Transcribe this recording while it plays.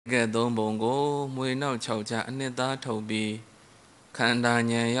ကဲ့သုံးပုံကိုမွေနောက်6ချအနှစ်သားထုတ်ပြီးခန္ဓာ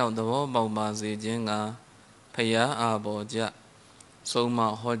ဉာဏ်ရောက်သဘောပေါက်ပါစေခြင်းကဖရာအာဘော်ကြဆုံးမ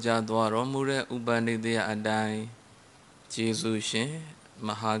ဟောကြားသွားတော်မူတဲ့ဥပနိဒေယအတိုင်းကျေးဇူးရှင်မ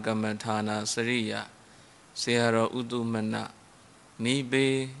ဟာကမ္မထာနာစရိယဆရာတော်ဥတုမနနိဘေ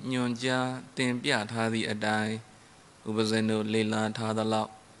ညွန်ကြားတင်ပြထားသည့်အတိုင်းဥပဇင်းတို့လေ့လာထားသလော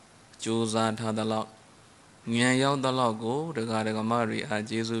က်ကြိုးစားထားသလောက်ဉာဏ်ရောက်သလောက်ကိုတရားဓမ္မတွေအား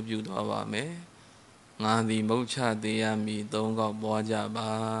ကျေးဇူးပြုသွားပါမယ်ငါသည်မုတ်ချသေးရမည်သုံးခေါက်ပွားကြ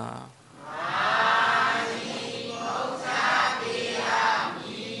ပါ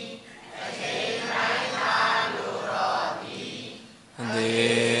သေ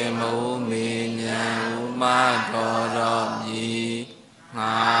မုံမေညံဥမတော်တော်မည်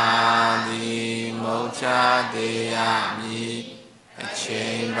ငါသည်မုတ်ချသေးရမည်အချိ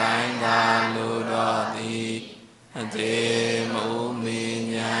န်ပိုင်းသာလိုတော်သည်အသေးမုံမေ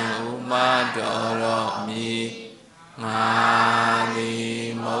ညံဥမတော်တော်မည်ငါသည်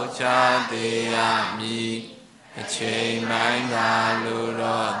မုတ်ချသေးရမည်အချိန်ပိုင်းသာလို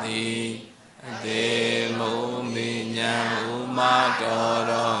တော်သည်အသေးမုံမေညံဥမတော်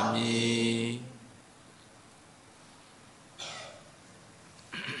တော်မည်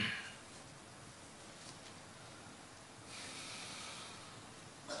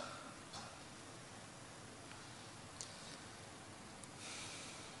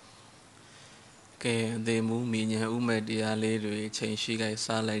ကဲသေမှုမိညာဥမဲ့တရားလေးတွေချိန်ရှိခိုက်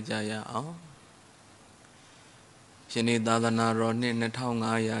စားလိုက်ကြရအောင်ယနေ့သာသနာတော်နှစ်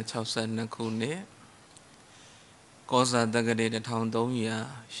2562ခုနှစ်ကောဇာတက္ကရာ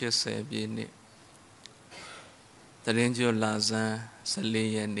1380ပြည့်နှစ်တရင်ကျွလာဇန်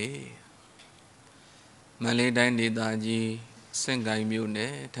14ရက်နေ့မန္တလေးတိုင်းဒေသကြီးစင့်ကိုင်းမြို့န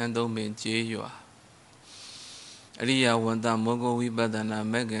ယ်ထန်းသုံးပင်ကျေးရွာအရိယဝန္တမောဂဝိပဿနာ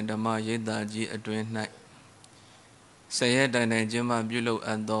မဂ္ဂင်ဓမ္မရိပ်သာကြီးအတွင်၌ဆယ်ရက်တိုင်တိုင်ကျင်းပပြုလုပ်အ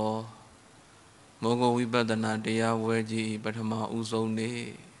ပ်သောမောဂဝိပဿနာတရားဝဲကြီးပထမဦးဆုံးနေ့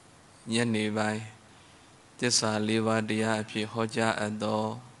ညနေပိုင်းသစ္စာ၄ပါးတရားအဖြစ်ဟောကြားအပ်သော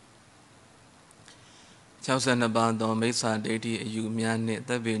62ပါးသောမိစ္ဆာဒိဋ္ဌိအယူများနှင့်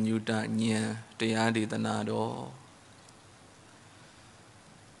သဗ္ဗညုတဉာဏ်တရားဒေသနာတော်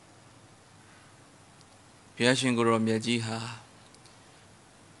ဘုရားရှင်ကိုယ်တော်မြတ်ကြီးဟာ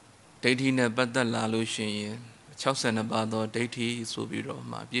ဒိဋ္ဌိနဲ့ပတ်သက်လာလို့ရှိရင်62ပါးသောဒိဋ္ဌိဆိုပြီးတော့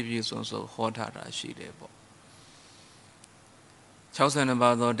မှပြည့်ပြည့်စုံစုံဟောထားတာရှိတယ်ပေါ့62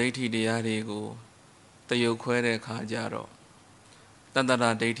ပါးသောဒိဋ္ဌိတရားတွေကိုတရုပ်ခွဲတဲ့အခါကျတော့တတ္တရ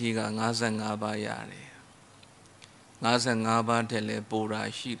ဒိဋ္ဌိက55ပါးရတယ်55ပါးတည်းလည်းပိုတာ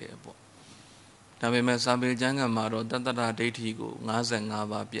ရှိတယ်ပေါ့ဒါပေမဲ့စာပေကျမ်းဂန်မှာတော့တတ္တရဒိဋ္ဌိကို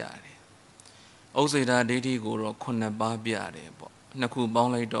55ပါးပြတယ်ဥစ္စေတာဒိဋ္ဌိကိုတော့9ပါးပြတယ်ပေါ့နှစ်ခုပေါ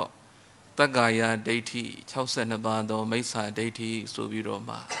င်းလိုက်တော့တက္ကာယဒိဋ္ဌိ62ပါးသောမိစ္ဆာဒိဋ္ဌိဆိုပြီးတော့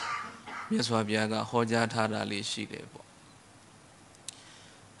မှမြတ်စွာဘုရားကဟောကြားထားတာလေးရှိတယ်ပေါ့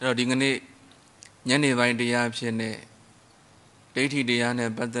အဲ့တော့ဒီကနေ့ညနေပိုင်းတရားဖြစ်နေဒိဋ္ဌိတရား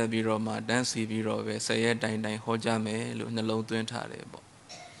နဲ့ပတ်သက်ပြီးတော့မှတန်းစီပြီးတော့ပဲဆယ်ရက်တိုင်တိုင်ဟောကြားမယ်လို့နှလုံးသွင်းထားတယ်ပေါ့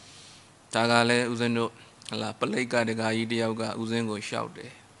ဒါကလည်းဦးဇင်းတို့ဟလာပလိတ်ကတကာကြီးတယောက်ကဦးဇင်းကိုလျှောက်တ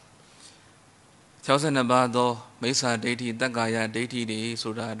ယ်62ပါးသောမိစ္ဆာဒိဋ္ဌိတက္ကာယဒိဋ္ဌိတွေ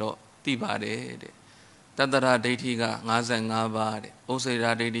ဆိုတာတော့သိပါတယ်တဲ့တတ္တရဒိဋ္ဌိက55ပါးတဲ့ဥစ္စေ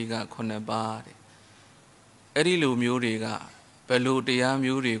တာဒိဋ္ဌိက9ပါးတဲ့အဲ့ဒီလိုမျိုးတွေကဘယ်လိုတရား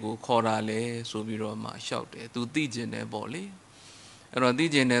မျိုးတွေကိုခေါ်တာလဲဆိုပြီးတော့မှလျှောက်တယ်သူသိကျင်တယ်ပေါ့လေအဲ့တော့သိ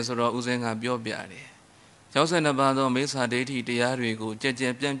ကျင်တယ်ဆိုတော့ဦးဇင်းကပြောပြတယ်62ပါးသောမိစ္ဆာဒိဋ္ဌိတရားတွေကိုကြဲကြဲ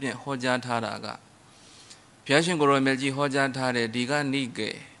ပြန့်ပြန့်ဟောကြားထားတာကဘုရားရှင်ကိုယ်တော်မြတ်ကြီးဟောကြားထားတဲ့ဒီကနိ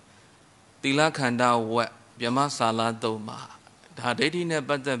ကေသီလခန္ဓာဝတ်ဗြဟ္မစာလတုံမှာဒါဒိဋ္ဌိနဲ့ပ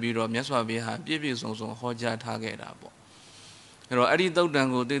တ်သက်ပြီးတော့မြတ်စွာဘုရားဟာပြည့်ပြည့်စုံစုံဟောကြားထားခဲ့တာပေါ့အဲ့တော့အဲ့ဒီသုတ်တံ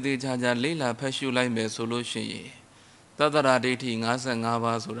ကိုတည်တည်ချာချာလေ့လာဖတ်ရှုလိုက်မယ်ဆိုလို့ရှိရင်တတ္တရာဒိဋ္ဌိ55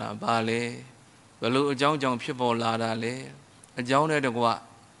ပါးဆိုတာဘာလဲဘယ်လိုအကြောင်းကြောင့်ဖြစ်ပေါ်လာတာလဲအကြောင်းနဲ့တကွ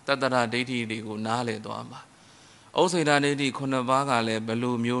တတ္တရာဒိဋ္ဌိတွေကိုနားလည်သွားမှာဥစ္စေတာဒိဋ္ဌိ9ပါးကလည်းဘယ်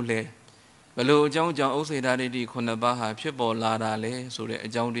လိုမျိုးလဲဘယ်လိုအကြောင်းကြောင့်ဥစ္စေတာဒိဋ္ဌိ9ပါးဟာဖြစ်ပေါ်လာတာလဲဆိုတဲ့အ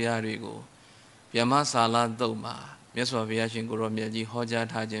ကြောင်းတရားတွေကိုဗြဟ္မစာလတုံမှာမြတ်စွာဘုရားရှင်ကိုရောမြတ်ကြီးဟောကြား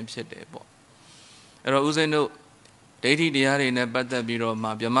ထားခြင်းဖြစ်တယ်ပေါ့အဲ့တော့ဦးဇင်းတို့ဒိဋ္ဌိတရားတွေနဲ့ပတ်သက်ပြီးတော့မှ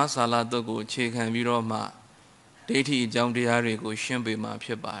ဗြဟ္မစာလတုကိုအခြေခံပြီးတော့မှဒိဋ္ဌိအကြောင်းတရားတွေကိုရှင်းပေးမှာဖြ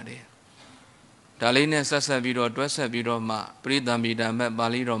စ်ပါတယ်ဒါလေးနဲ့ဆက်ဆက်ပြီးတော့တွဲဆက်ပြီးတော့မှပရိသမီဓမ္မပါ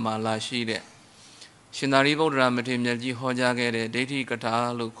ဠိတော်မှာလာရှိတဲ့ရှင်သာရိပုတ္တရာမထေရမြတ်ကြီးဟောကြားခဲ့တဲ့ဒိဋ္ဌိကထာ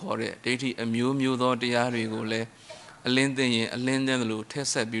လို့ခေါ်တဲ့ဒိဋ္ဌိအမျိုးမျိုးသောတရားတွေကိုလည်းအလင်းသိရင်အလင်းသိတယ်လို့ထက်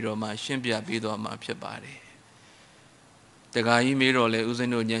ဆက်ပြီးတော့မှရှင်းပြပြီးတော့မှဖြစ်ပါတယ် တခါကြီးမေးတော့လေဦးဇ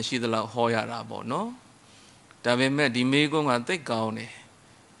င်းတို့ဉာဏ်ရှိသလောက်ဟောရတာပေါ့နော်ဒါပေမဲ့ဒီမေးခွန်းကသိကောင်းတယ်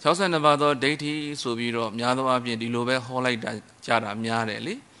62ပါးသောဒိဋ္ဌိဆိုပြီးတော့များသောအားဖြင့်ဒီလိုပဲဟောလိုက်တာကြတာများတယ်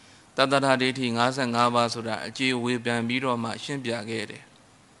လေတတ္တရဒိဋ္ဌိ55ပါးဆိုတာအကျေဝေပြန်ပြီးတော့မှရှင်းပြခဲ့တယ်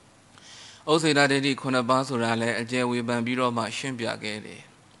ဥစ္စေတဒိဋ္ဌိ9ပါးဆိုတာလည်းအကျေဝေပြန်ပြီးတော့မှရှင်းပြခဲ့တယ်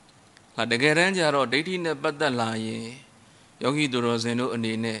ဟာတကယ်တမ်းကျတော့ဒိဋ္ဌိနဲ့ပတ်သက်လာရင်ယောဂီသူတော်စင်တို့အ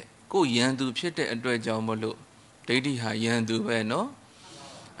နေနဲ့ကိုယ်ယံသူဖြစ်တဲ့အတွက်ကြောင့်မလို့ဒိဋ္ဌိဟာယံသူပဲနော်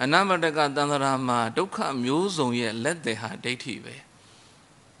အနမတကတန္တရာမှာဒုက္ခမျိုးစုံရဲ့လက်သည်ဟာဒိဋ္ဌိပဲ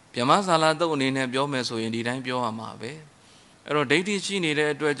ဗြဟ္မဇာလတုတ်အနေနဲ့ပြောမယ်ဆိုရင်ဒီတိုင်းပြောရမှာပဲအဲ့တော့ဒိဋ္ဌိရှိနေတဲ့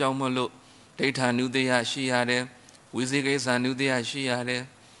အတွက်ကြောင့်မလို့ဒိဋ္ဌာနုတ္တယရှိရတယ်ဝိသေကိစ္စနုတ္တယရှိရတယ်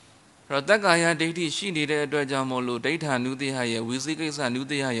အဲ့တော့တက္ကာယဒိဋ္ဌိရှိနေတဲ့အတွက်ကြောင့်မလို့ဒိဋ္ဌာနုတ္တယရဲ့ဝိသေကိစ္စနုတ္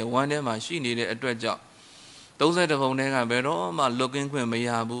တယရဲ့ဝမ်းထဲမှာရှိနေတဲ့အတွက်ကြောင့်30ပုံထဲကဘယ်တော့မှလွတ်ကင်းခွင့်မရ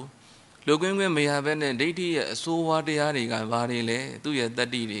ဘူးလွတ်ကင်းခွင့်မရဘဲနဲ့ဒိဋ္ဌိရဲ့အစိုးဝါးတရားတွေကဘာတွေလဲသူ့ရဲ့တတ္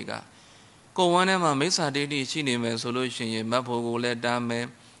တိတွေကကိုယ်ဝမ်းထဲမှာမိစ္ဆာဒိဋ္ဌိရှိနေမယ်ဆိုလို့ရှိရင်မတ်ဖို့ကိုလည်းတားမယ်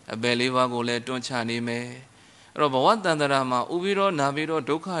အပယ်လေးပါးကိုလည်းတွန်းချနေမယ်အဲ့တော့ဘဝတန္တရာမှာဥပြီးတော့နာပြီးတော့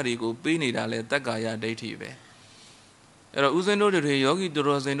ဒုက္ခတွေကိုပေးနေတာလဲတက္ကာယဒိဋ္ဌိပဲအဲ့တော့ဥစဉ်တို့တွေယောဂီသူ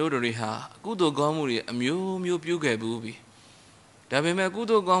တော်စင်တို့တွေဟာကုသိုလ်ကောင်းမှုတွေအမျိုးမျိုးပြုခဲ့ဘူးပြီဒါပေမဲ့ကု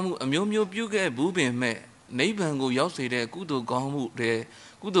သိုလ်ကောင်းမှုအမျိုးမျိုးပြုခဲ့ဘူးပင်မဲ့နိဗ္ဗာန်ကိုရောက်စေတဲ့ကုသိုလ်ကောင်းမှု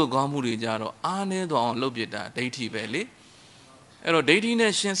တွေကြတော့အားနည်းသွားအောင်လုပ်ပြတာဒိဋ္ဌိပဲလေအဲ့တော့ဒိဋ္ဌိ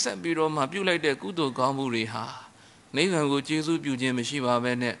နဲ့ရှင်ဆက်ပြီးတော့မှပြုလိုက်တဲ့ကုသိုလ်ကောင်းမှုတွေဟာနိဗ္ဗာန်ကိုကျေးဇူးပြုခြင်းမရှိပါ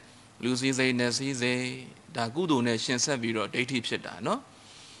ဘဲနဲ့လူစည်းစိမ်နဲ့စည်းစိမ်ဒါကုသိုလ်နဲ့ရှင်ဆက်ပြီးတော့ဒိဋ္ဌိဖြစ်တာနော်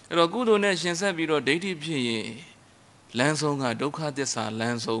အဲ့တော့ကုသိုလ်နဲ့ရှင်ဆက်ပြီးတော့ဒိဋ္ဌိဖြစ်ရင်လမ်းဆုံးကဒုက္ခသစ္စာလ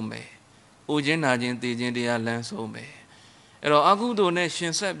မ်းဆုံးပဲ။အိုခြင်းနာခြင်းသိခြင်းတရားလမ်းဆုံးပဲ။အဲ့တော့အကုသိုလ်နဲ့ရှ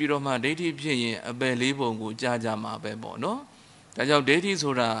င်ဆက်ပြီးတော့မှဒိဋ္ဌိဖြစ်ရင်အပယ်လေးပုံကိုကြားကြမှာပဲပေါ့နော်။ဒါကြောင့်ဒိဋ္ဌိ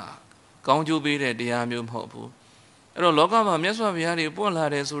ဆိုတာကောင်းကျိုးပေးတဲ့တရားမျိုးမဟုတ်ဘူး။အဲ့တော့လောကမှာမြတ်စွာဘုရားတွေပွင့်လာ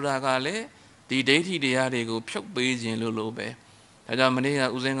တယ်ဆိုတာကလည်းဒီဒိဋ္ဌိတရားတွေကိုဖြုတ်ပေးခြင်းလို့ပဲ။ဒါကြောင့်မနေ့က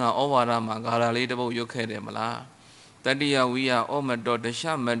ဦးစင်းကဩဝါဒမှာဂါရာလေးတစ်ပုဒ်ရွတ်ခဲ့တယ်မလား။တတိယဝိယဩမတောဒရှ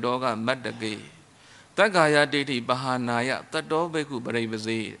မတောကမတ္တကေတက္ကာယဒိဋ္ဌိပဟာနာယတတ္တောဘိက္ခုပရိပ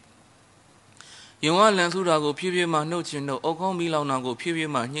စေယုံဝလန်စုတာကိုဖြည်းဖြည်းမှနှုတ်ချင်နှုတ်အောက်ကောင်းမီလောင်တာကိုဖြည်းဖြ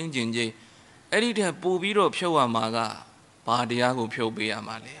ည်းမှညှင်းကျင်ခြင်းအဲ့ဒီထက်ပိုပြီးတော့ဖြုတ်ရမှာကဘာတရားကိုဖြုတ်ပေးရ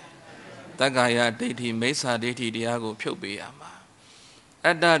မှာလဲတက္ကာယဒိဋ္ဌိမိစ္ဆာဒိဋ္ဌိတရားကိုဖြုတ်ပေးရမှာအ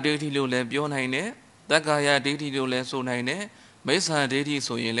တ္တဒိဋ္ဌိလို့လည်းပြောနိုင်တယ်တက္ကာယဒိဋ္ဌိလို့လည်းဆိုနိုင်တယ်မိစ္ဆာဒိဋ္ဌိ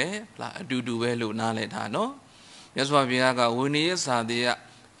ဆိုရင်လည်းအတူတူပဲလို့နားလည်ထားနော်မြတ်စွာဘုရားကဝိနည်းစာတိယ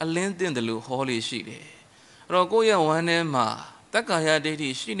အလင်းတင်တယ်လို့ဟောလေးရှိတယ်အဲ့တော့ကိုယ့်ရဲ့ဝမ်းထဲမှာတက္ကာယဒိဋ္ဌိ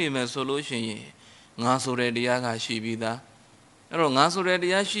ရှိနေမယ်ဆိုလို့ရှိရင်ငါဆိုတဲ့တရားကရှိပြီးသားအဲ့တော့ငါဆိုတဲ့တ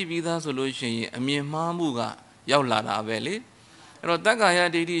ရားရှိပြီးသားဆိုလို့ရှိရင်အမြင်မှားမှုကရောက်လာတာပဲလေအဲ့တော့တက္ကာယ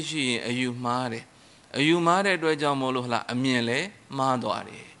ဒိဋ္ဌိရှိရင်အယူမှားတယ်အယူမှားတဲ့အတွက်ကြောင့်မို့လို့အမြင်လည်းမှားသွား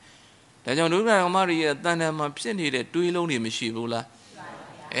တယ်ဒါကြောင့်ဒုက္ခဓမ္မတွေရဲ့တန်တန်မှာဖြစ်နေတဲ့တွေးလုံးတွေမရှိဘူးလား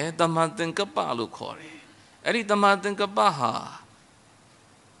တမသင်္ကပ္ပလို့ခေါ်တယ်အဲ့ဒီတမသင်္ကပ္ပဟာ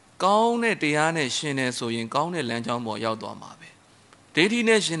ကောင်းတဲ့တရားနဲ့ရှင်နေဆိုရင်ကောင်းတဲ့လမ်းကြောင်းပေါ်ရောက်သွားမှာပဲဒိဋ္ဌိ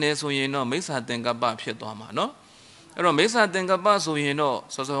နဲ့ရှင်နေဆိုရင်တော့မိစ္ဆာသင်္ကပ္ပဖြစ်သွားမှာနော်အဲ့တော့မိစ္ဆာသင်္ကပ္ပဆိုရင်တော့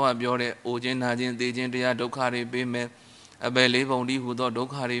စောစောကပြောတဲ့အိုခြင်းနာခြင်းသိခြင်းတရားဒုက္ခတွေပေးမယ်အပယ်လေးပုံဒီဟူသောဒု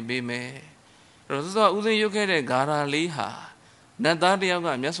က္ခတွေပေးမယ်အဲ့တော့စောစောဥစဉ်ရုပ်ခဲ့တဲ့ဂါရာလေးဟာနတ်သားတယောက်က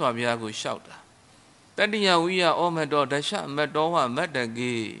မြတ်စွာဘုရားကိုလျှောက်တာတတိယဝိယဩမတောဒရှမတောဝမတ္တ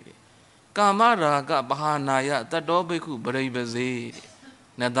ကေကာမရာဂပဟာနာယတတ္တောဘိက္ခုပရိပစေ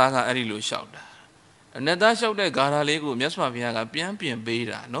နတ်သားကအဲ့ဒီလိုလျှောက်တာနတ်သားလျှောက်တဲ့ဂါရာလေးကိုမြတ်စွာဘုရားကပြန်ပြင်ပေး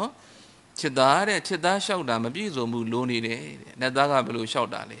တာနော်ချစ်သားလျှောက်တာမပြည့်စုံဘူးလိုနေတယ်တဲ့နတ်သားကဘယ်လိုလျှောက်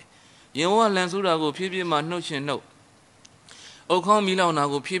တာလဲရင်ဝလန်စုတာကိုဖြည်းဖြည်းမှနှုတ်ရှင်နှုတ်အုတ်ခေါင်းမီးလောင်တာ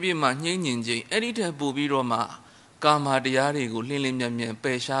ကိုဖြည်းဖြည်းမှညှိမ့်ညင်ခြင်းအဲ့ဒီထက်ပိုပြီးတော့မှကာမတရားတွေကိုလှင်းလင်းမြန်မြန်ပ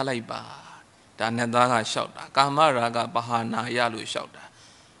ယ်ရှားလိုက်ပါဒါနတ်သားကလျှောက်တာကာမရာဂပဟာနာယလို့လျှောက်တာ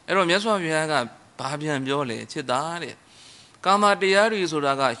အဲ့တော့မြတ်စွာဘုရားကဘာပြန်ပြောလဲချစ်သားတဲ့ကာမတရားတွေဆို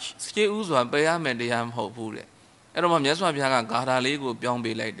တာကရှေးဥစွာပယ်ရမယ်တရားမဟုတ်ဘူးတဲ့အဲ့တော့မှမြတ်စွာဘုရားကဂါထာလေးကိုပြောင်း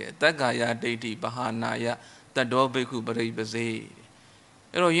ပေးလိုက်တယ်တက္ကာယဒိဋ္ဌိပဟာနာယတတ္တောဘိက္ခုပရိပစေ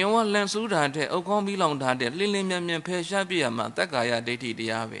အဲ့တော့ယင်ဝလန်စူးတာတဲ့အုတ်ခေါင်းမီးလောင်တာတဲ့လှင်းလင်းမြန်မြန်ဖယ်ရှားပြရမှာတက္ကာယဒိဋ္ဌိတ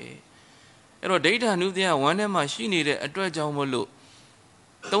ရားပဲအဲ့တော့ဒိဋ္ဌာနုတ္တယဝမ်းထဲမှာရှိနေတဲ့အတွက်ကြောင့်မလို့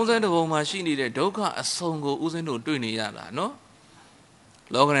32ပုံမှာရှိနေတဲ့ဒုက္ခအဆုံးကိုဥစဉ်တို့တွေ့နေရတာနော်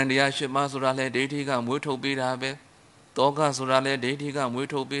လောကရန်တရား၈ပါးဆိုတာလဲဒိဋ္ဌိကမွေးထုတ်ပေးတာပဲတောကဆိုတာလဲဒိဋ္ဌိကမွေး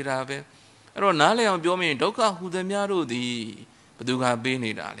ထုတ်ပေးတာပဲအဲ့တော့နားလည်အောင်ပြောရင်ဒုက္ခဟူသည်များတို့သည်ဘသူကပေး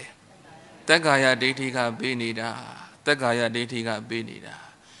နေတာလဲတက္ကာယဒိဋ္ဌိကပေးနေတာတက္ကာယဒိဋ္ဌိကပေးနေတာ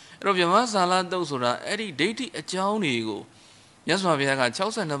အဲ့တော့ဗြဟ္မဇာလတုတ်ဆိုတာအဲ့ဒီဒိဋ္ဌိအကြောင်းတွေကိုမြတ်စွာဘုရားက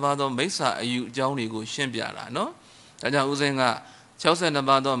62ပါးသောမိစ္ဆာအယူအကြောင်းတွေကိုရှင်းပြတာနော် ဒါကြောင့်ဦးဇင်းက62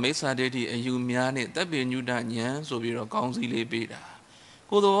ပါးသောမိစ္ဆာဒိဋ္ဌိအယူများနဲ့တပ်ပိညုတဉာဏ်ဆိုပြီးတော့ကောင်းစည်းလေးပေးတာ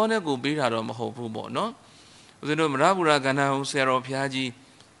ကိုယ်တော်နဲ့ကိုပေးတာတော့မဟုတ်ဘူးပေါ့နော်ဦးဇင်းတို့မရပူရကဏ္ဍဟုဆရာတော်ဘုရားကြီး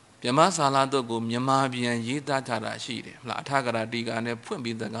မြမဆာလာတုတ်ကိုမြန်မာပြန်ရေးသားထားတာရှိတယ်ဟုတ်လားအထကရာတိကာနဲ့ဖွင့်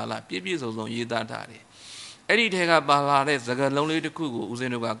ပြီးတက္ကလာပြည့်ပြည့်စုံစုံရေးသားထားတယ်အဲ့ဒီထဲကပါလာတဲ့စကားလုံးလေးတစ်ခုကိုဦးဇ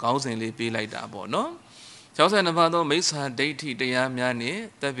င်းတို့ကခေါင်းစဉ်လေးပေးလိုက်တာပေါ့နော်62ပါးသောမိစ္ဆာဒိဋ္ဌိတရားများနဲ့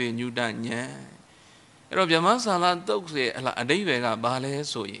တပ်ပိညုတဉာဏ်အဲ့တော့မြမဆာလာတုတ်ရဲ့အဓိပ္ပာယ်ကဘာလဲ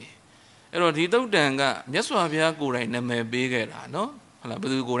ဆိုရင်အဲ့တော့ဒီတုတ်တန်ကမြတ်စွာဘုရားကိုယ်တိုင်နာမည်ပေးခဲ့တာနော်ဟုတ်လားဘယ်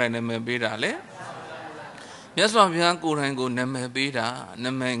သူကိုယ်တိုင်နာမည်ပေးတာလဲမြတ်စွာဘုရားကိုယ်တိုင်ကိုနာမည်ပေးတာ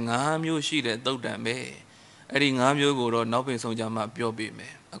နာမည်5မျိုးရှိတဲ့တုတ်တန်ပဲအဲ့ဒီ5မျိုးကိုတော့နောက်ပြင်ဆုံးကြမှာပြောပြမ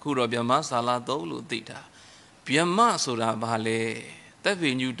ယ်အခုတော့မြမဆာလာတုတ်လို့သိတာမြမဆိုတာဘာလဲတပ်ပိ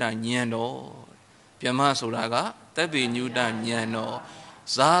ညုတဉာဏ်တော်မြမဆိုတာကတပ်ပိညုတဉာဏ်တော်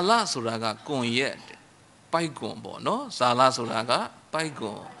ဇာလဆိုတာကကွန်ရက်ပိုက်ကွန်ပေါ့နော်ဇာလဆိုတာကပိုက်ကွ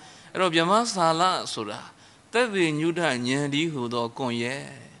န်အဲ့တော့မြမဇာလဆိုတာတပ်ပိညုတဉာဏ်ဒီဟူသောကွန်ရက်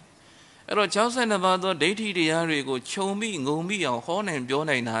အဲ့တော့62ပါးသောဒိဋ္ဌိတရားတွေကိုခြုံပြီးငုံပြီးအောင်ဟောနိုင်ပြော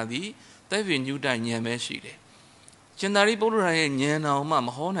နိုင်တာဒီတပ်ပိညုတဉာဏ်ပဲရှိတယ်ရှင်သာရိပုတ္တရာရဲ့ဉာဏ်တော်မှမ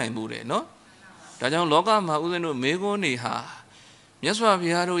ဟောနိုင်ဘူးတဲ့နော်ဒါကြောင့်လောကမှာဦးဇင်းတို့မေခွန်းတွေဟာမြတ်စွာဘု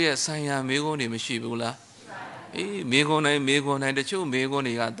ရားတို့ရဲ့ဆိုင်ရာမေခွန်းတွေမရှိဘူးလားအေးမေခွန်းတိုင်းတချို့မေခွန်း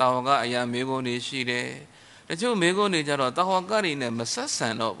တွေကတာဝကအရာမေခွန်းတွေရှိတယ်တချို့မေခွန်းတွေကြတော့တာဝကတွေနဲ့မဆက်ဆံ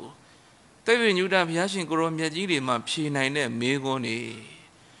တော့ဘူးတပ်ပိညုတဘုရားရှင်ကိုရောမြတ်ကြီးတွေမှာဖြေနိုင်တဲ့မေခွန်းတွေ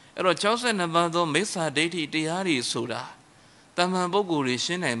အဲ့တော့62ပါးသောမိစ္ဆာဒိဋ္ဌိတရားတွေဆိုတာတမန်ပုဂ္ဂိုလ်တွေ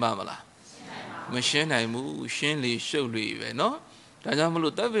ရှင်းနိုင်ပါမလားမရှင်းနိုင်ဘူးရှင်းလေရှုပ်လေပဲเนาะဒါကြောင့်မ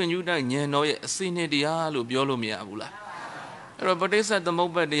လို့တပ်ပိညုတဉာဏ်တော်ရဲ့အစိနဲ့တရားလို့ပြောလို့မရဘူးလားအဲ့တော့ပဋိစ္စသမု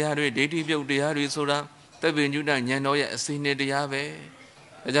ပ္ပါဒ်တရားတွေဒိဋ္ဌိပြုတ်တရားတွေဆိုတာတပ်ပိညုတဉာဏ်တော်ရဲ့အစိနဲ့တရားပဲ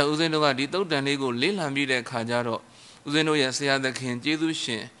ဒါကြောင့်ဦးဇင်းတို့ကဒီသုတ်တန်လေးကိုလေ့လာပြီးတဲ့အခါကျတော့ဦးဇင်းတို့ရဲ့ဆရာသခင်ကျေးဇူး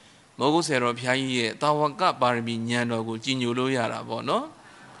ရှင်မောဂုဆရာတော်ဘုရားကြီးရဲ့တာဝကပါရမီဉာဏ်တော်ကိုကြည်ညိုလို့ရတာပေါ့နော်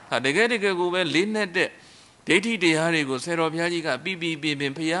ဟာတကယ်ကိုပဲလေးနဲ့တဲ့ဒိဋ္ဌိတရားတွေကိုဆရာတော်ဘုရားကြီးကပြပြ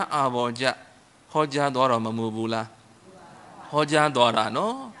ဘုရားအာဘော်ကြဟောကြားတော်တော်မမူဘူးလားဟောကြားတော်တာ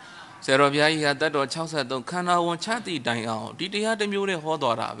နော်ဆရာတော်ဘုရားကြီးကတတ်တော်63ခန္ဓာဝန်ချတိတိုင်အောင်ဒီတရားတစ်မျိုးနဲ့ဟော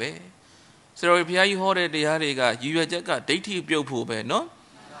တော်တာပဲဆရာတော်ဘုရားကြီးဟောတဲ့တရားတွေကရည်ရွယ်ချက်ကဒိဋ္ဌိပြုတ်ဖို့ပဲနော်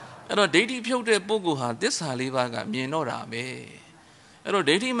အဲ့တော့ဒိဋ္ဌိဖြုတ်တဲ့ပုဂ္ဂိုလ်ဟာသစ္စာလေးပါးကမြင်တော့တာပဲအဲ့တော့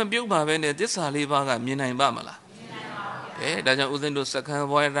ဒိဋ္ဌိမပြုတ်ပါပဲနဲ့သစ္စာလေးပါးကမြင်နိုင်ပါမလားမြင်နိုင်ပါဘူးဒါကြောင့်ဦးဇင်းတို့စက္ကန့်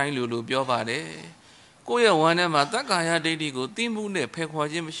ဘွားတိုင်းလို့ပြောပါတယ်ကိုယ့်ရဲ့ဝမ်းထဲမှာတက္ကာယဒိဋ္ဌိကိုသိမှုနဲ့ဖယ်ခွာ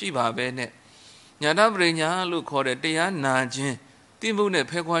ခြင်းမရှိပါပဲနဲ့ညာတပရိညာလို့ခေါ်တဲ့တရားနာခြင်းသိမှုနဲ့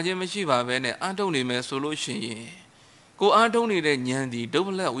ဖယ်ခွာခြင်းမရှိပါပဲနဲ့အာထုံနေမယ်ဆိုလို့ရှိရင်ကိုအာထုံနေတဲ့ဉာဏ်ဒီဒုဗ္ဗ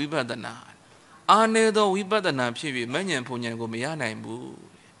လဝိပဿနာအာနေသောဝိပဿနာဖြစ်ပြီးမဉဏ်ဖုန်ဉဏ်ကိုမရနိုင်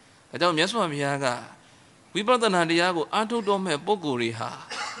ဘူးဒါကြောင့်မြတ်စွာဘုရားကဝိပဿနာတရားကိုအာထုတော်မဲ့ပုဂ္ဂိုလ်တွေဟာ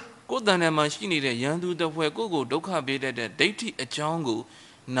ကိုယ်တဏ္ဍာမှာရှိနေတဲ့ယန္တုတဖွဲကိုဒုက္ခပေးတတ်တဲ့ဒိဋ္ဌိအကြောင်းကို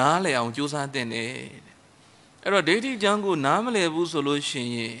နားလည်အောင်ကြိုးစားသင့်တယ်အဲ့တော့ဒိဋ္ဌိအကြောင်းကိုနားမလည်ဘူးဆိုလို့ရှိ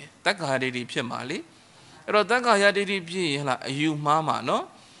ရင်တက္ကာဒိဋ္ဌိဖြစ်မှာလေအဲ့တော့တက္ကာယဒိဋ္ဌိဖြစ်ရင်ဟလာအယူမှားမှာနော်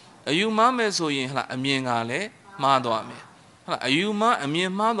အယူမှားမယ်ဆိုရင်ဟလာအမြင်ကလည်းမှားသွားမယ်ဟလာအယူမှားအမြင်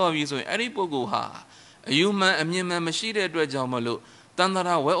မှားသွားပြီဆိုရင်အဲ့ဒီပုဂ္ဂိုလ်ဟာအယူမှန်အမြင်မှန်မရှိတဲ့အတွက်ကြောင့်မလို့တန္တ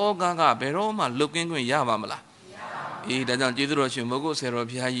ရာဝေဩဃကဘယ်တော့မှလွတ်ကင်းခွင့်ရပါမလားအေးဒါကြောင့်ကျေးဇူးတော်ရှင်မိုးကုတ်ဆရာတော်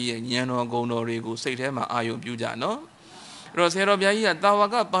ဘုရားကြီးရဲ့ဉာဏ်တော်ဂုဏ်တော်တွေကိုစိတ်ထဲမှာအာရုံပြုကြနော်အဲ့တော့ဆရာတော်ဘုရားကြီးကတာဝ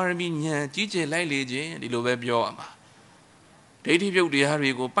ကပါရမီဉာဏ်ကြီးကျယ်လိုက်လေခြင်းဒီလိုပဲပြောရမှာဒိဋ္ဌိပြုတ်တရားတွေ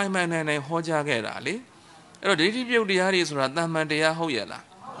ကိုပိုင်ပိုင်နိုင်ဟောကြားခဲ့တာလေအဲ့တော့ဒိဋ္ဌိပြုတ်တရားတွေဆိုတာတမ္မန်တရားဟုတ်ရဲ့လား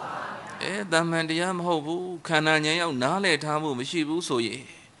တမ္မန်တရားမဟုတ်ဘူးခန္ဓာဉာဏ်ရောက်နားလည်ထားမှုမရှိဘူးဆိုရင်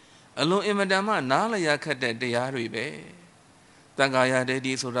အလွန်အင်မတန်မှနားလည်ရခက်တဲ့တရားတွေပဲတက္ကာယဒိဋ္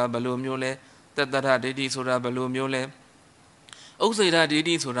ဌိဆိုတာဘယ်လိုမျိုးလဲတတ္တရဒိဋ္ဌိဆိုတာဘယ်လိုမျိုးလဲဥစ္စေရဒိဋ္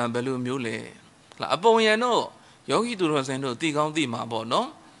ဌိဆိုတာဘယ်လိုမျိုးလဲအပုံရံတော့ယောဂီသူတော်စင်တို့သိကောင်းသိမှာပေါ့နော်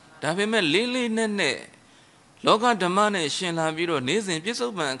ဒါပေမဲ့လေးလေးနက်နက်လောကဓမ္မနဲ့ရှင်လာပြီးတော့နေစဉ်ပြစ္ဆု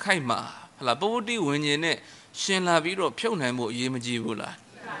တ်ပံအခိုက်မှာပဝတ္တိဝิญဉ်နဲ့ရှင်လာပြီးတော့ဖြုတ်နိုင်ဖို့အရေးမကြီးဘူးလား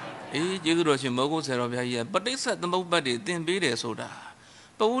အေးကျေးဇူးတော်ရှင်မောဂုဆရာတော်ဘုရားကြီးကပဋိစ္စသမုပ္ပါဒ်တွေသင်ပေးတယ်ဆိုတာ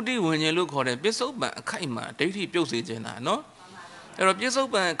ပဝတ္တိဝิญဉ်လို့ခေါ်တဲ့ပြစ္ဆုတ်ပံအခိုက်မှာဒိဋ္ဌိပြုတ်စေခြင်းလားနော်အဲ့တော့ပြစ္ဆုတ်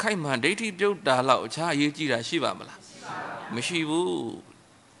ပံအခိုက်မှာဒိဋ္ဌိပြုတ်တာလောက်အခြားအရေးကြီးတာရှိပါမလားမရှိဘူး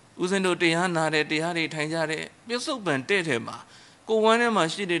ဦးဇင်းတို့တရားနာတဲ့တရားတွေထိုင်ကြတဲ့ပြစ္ဆုတ်ပံတဲ့ထဲမှာကိုယ်ဝမ်းထဲမှာ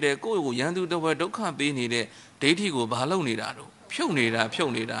ရှိနေတဲ့ကိုယ့်ကိုယန္တုတဝဲဒုက္ခပေးနေတဲ့ဒိဋ္ဌိကိုဘာလုပ်နေတာတော့ဖြုတ်နေ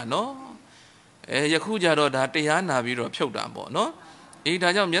တာနော်ယခုကြတော့ဒါတရားနာပြီးတော့ဖြုတ်တာပေါ့နော်အေးဒါ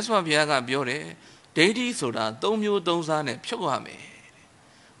ကြောင့်မြတ်စွာဘုရားကပြောတယ်ဒိဋ္ဌိဆိုတာ၃မျိုး၃စားနဲ့ဖြုတ်ရမယ်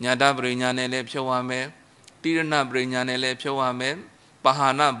ညာတပရိညာနဲ့လည်းဖြုတ်ရမယ်တိရဏပရိညာနဲ့လည်းဖြုတ်ရမယ်ပဟာ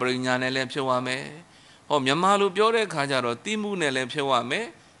နပရိညာနဲ့လည်းဖြုတ်ရမယ်ဟ ဟောမြန်မာလိုပြောတဲ့ခါကျတော့တိမှုနဲ့လည်းဖြုတ်ရမယ်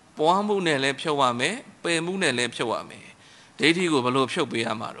ပွားမှုနဲ့လည်းဖြုတ်ရမယ်ပယ်မှုနဲ့လည်းဖြုတ်ရမယ်ဒိဋ္ဌိကိုဘယ်လိုဖြုတ်ပေး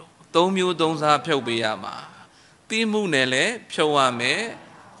ရမှာတော့သုံးမျိုးသုံးစားဖြုတ်ပေးရမှာတိမှုနဲ့လည်းဖြုတ်ရ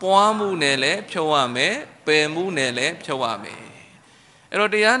မယ်ပွားမှုနဲ့လည်းဖြုတ်ရမယ်ပယ်မှုနဲ့လည်းဖြုတ်ရမယ်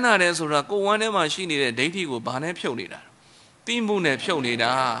အဲ့တော့တရားနာတယ်ဆိုတာကိုယ်ဝမ်းထဲမှာရှိနေတဲ့ဒိဋ္ဌိကိုဘာနဲ့ဖြုတ်နေတာတိမှုနဲ့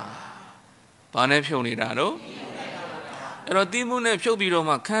ဖြုတ်နေတာဘာနဲ့ဖြုတ်နေတာတော့အဲ့တော့တိမှုနဲ့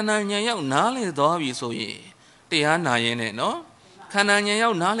ဖြုတ်ပြီးတော့မှခန္ဓာဉာဏ်ရောက်နားလေသွားပြီဆိုရင်တရားနာရင်နဲ့နော်ခန္ဓာဉာဏ်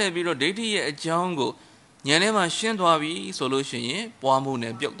ရောက်နားလေပြီးတော့ဒိဋ္ဌိရဲ့အကြောင်းကိုဉာဏ်ထဲမှာရှင်းသွားပြီဆိုလို့ရှိရင်ပွား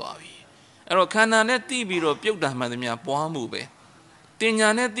မှုနဲ့ပြုတ်သွားပြီအဲ့တော့ခန္ဓာနဲ့သိပြီးတော့ပြုတ်တာမှန်သမျှပွားမှုပဲတင်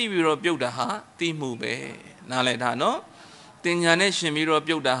ညာနဲ့သိပြီးတော့ပြုတ်တာဟာသိမှုပဲနားလည်တာနော်တင်ညာ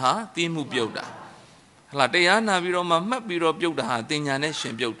နဲ့ရှင်ပြီးတော့ပြုတ်တာဟာသိမှုပြုတ်တာဟလာတရားနာပြီးတော့မှမှတ်ပြီးတော့ပြုတ်တာဟာတင်ညာနဲ့ရှ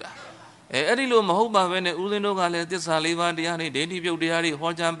င်ပြုတ်တာအဲ့ဒီလိုမဟုတ်ပါပဲနဲ့ဦးဇင်းတို့ကလည်းသစ္စာလေးပါးတရားတွေဒိဋ္ဌိပြုတ်တရားတွေ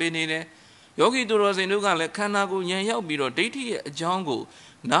ဟောကြားပေးနေတယ်ယောဂီသူတော်စင်တို့ကလည်းခန္ဓာကိုယ်ဉာဏ်ရောက်ပြီးတော့ဒိဋ္ဌိရဲ့အကြောင်း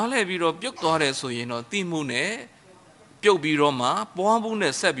ကိုနားလည်ပြီးတော့ပြုတ်သွားတယ်ဆိုရင်တော့သိမှုနဲ့ပြုတ်ပြီးတော့မှပွား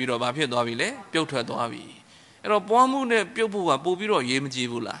မှုနဲ့ဆက်ပြီးတော့ဘာဖြစ်သွားပြီလဲပြုတ်ထွက်သွားပြီအဲ့တော့ပွားမှုနဲ့ပြုတ်ဖို့ကပို့ပြီးတော့ရေးမကြည့်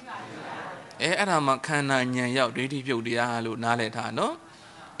ဘူးလားအဲ့ဒါမှခန္ဓာဉာဏ်ရောက်ဒိဋ္ဌိပြုတ်တရားလို့နားလည်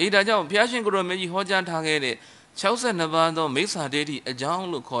ထားနော်ဒါကြောင့်ဘုရားရှင်ကိုရောမြတ်ကြီးဟောကြားထားခဲ့တဲ့62ပါးသောမိစ္ဆာဒိဋ္ဌိအကြောင်း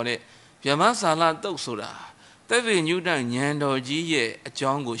လို့ခေါ်တဲ့ဗြဟ္မဆာလတုတ်ဆိုတာတပ္ပိညုတဉာဏ်တော်ကြီးရဲ့အ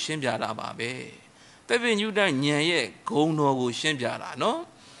ကြောင်းကိုရှင်းပြတာပါပဲတပ္ပိညုတဉာဏ်ရဲ့ဂုဏ်တော်ကိုရှင်းပြတာနော်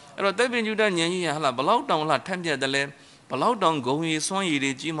အဲ့တော့တပ္ပိညုတဉာဏ်ကြီးဟာဘလောက်တောင်ထက်မြက်တယ်လဲဘလောက်တောင်ဂုဏ်ရည်စွမ်းရည်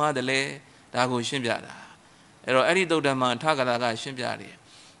တွေကြီးမားတယ်လဲဒါကိုရှင်းပြတာအဲ့တော့အဲ့ဒီတုတ်တံမှာထကရာကရှင်းပြ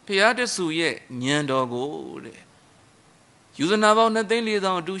တယ်ဖျားတဆူရဲ့ဉာဏ်တော်ကိုတဲ့ယူဇနာပေါင်း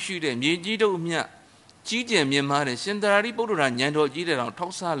2,400,000အတူရှိတဲ့မြေကြီးတုပ်မြတ်ကြီးကျယ်မြင့်မားတဲ့ရှင်သာရိပုတ္တရာဉာဏ်တော်ကြီးတဲ့တောင်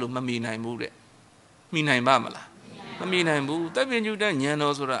ထောက်ဆလို့မမီနိုင်ဘူးတဲ့မိနိုင်ပါမလားမမီနိုင်ဘူးတပ္ပိညုတဉာဏ်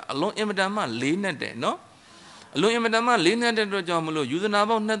တော်ဆိုတာအလွန်အင်မတန်မှလေးနဲ့တယ်နော်အလွန်အင်မတန်မှလေးနဲ့တဲ့အတွက်ကြောင့်မလို့ယူ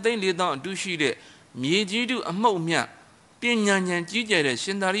ဇနာပေါင်း2,400,000အတူရှိတဲ့မြေကြီးတုအမှုတ်မြတ်ပညာဉာဏ်ကြီးကျယ်တဲ့ရှ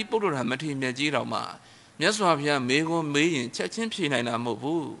င်သာရိပုတ္တရာမထေရမြတ်ကြီးတော်မှာမြတ်စွာဘုရားမေခွန်းမေးရင်ချက်ချင်းဖြေနိုင်တာ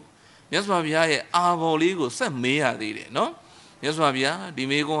မဟုတ်ဘူးမြတ်စွာဘုရားရဲ့အာဘော်လေးကိုဆက်မေးရသေးတယ်နော်မြတ်စွာဘုရားဒီ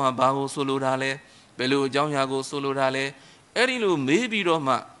မေခွန်းဟာဘာကိုဆိုလိုတာလဲဘယ်လိုအကြောင်းအရာကိုဆိုလိုတာလဲအဲ့ဒီလို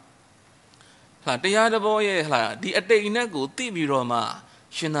မေးပြီးတော့မှတရားတော်ရဲ့ဒီအတိတ်နဲ့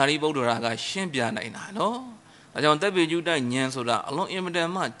ကိုသိပြီးတော့မှရှင်သာရိပုတ္တရာကရှင်းပြနိုင်တာနော်ဒါကြောင့်တပ္ပိညုတဉာဏ်ဆိုတာအလွန်အင်မ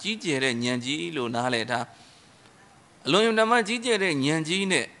တန်မှကြီးကျယ်တဲ့ဉာဏ်ကြီးလို့နားလည်ထားအလွန်အင်မတန်မှကြီးကျယ်တဲ့ဉာဏ်ကြီး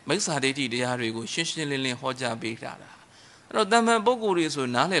နဲ့မိစ္ဆာဒိဋ္ဌိတရားတွေကိုရှင်းရှင်းလင်းလင်းဟောကြားပေးတာအဲ့တော့တမန်ပုဂ္ဂိုလ်တွေ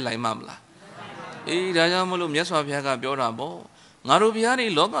ဆိုနားလည်လိုက်မှမလားဒါကြောင့်မလို့မြတ်စွာဘုရားကပြောတာပေါ့ငါတို့ဘုရား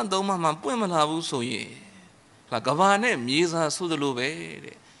တွေလောကသုံးပါးမှာပွင့်မလာဘူးဆိုရင်ကဘာနဲ့မြေစာဆိုသလိုပဲ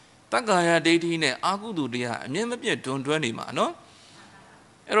တဲ့တက္ကာယဒိဋ္ဌိနဲ့အာကုတုတရားအမြဲမပြတ်တွန်းတွဲနေမှာနော်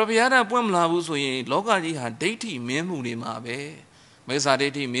အဲ့တော့ဘုရားကပွင့်မလာဘူးဆိုရင်လောကကြီးဟာဒိဋ္ဌိမင်းမှုနေမှာပဲမိစ္ဆာဒိ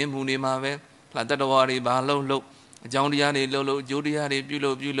ဋ္ဌိမင်းမှုနေမှာပဲတတ္တဝါတွေဘာလို့အကြောင်းတရားတွေလှုပ်အကျိုးတရားတွေ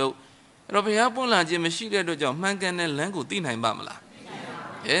ပြုလုပ်အဲ့တော့ဘုရားပွင့်လာခြင်းမရှိတဲ့အတွက်ကြောင့်မှန်ကန်တဲ့လမ်းကိုသိနိုင်ပါမလား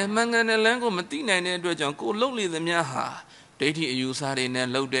မှန်ကန်တဲ့လမ်းကိုမသိနိုင်တဲ့အတွက်ကြောင့်ကိုလှုပ်လေသမျှဟာဒိဋ္ဌိအယူဆတွေနဲ့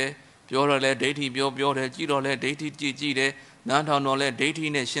လှုပ်တယ်ပြောတော့လဲဒိဋ္ဌိပြောတယ်ကြည့်တော့လဲဒိဋ္ဌိကြည့်တယ်နားထောင်တော့လဲဒိဋ္ဌိ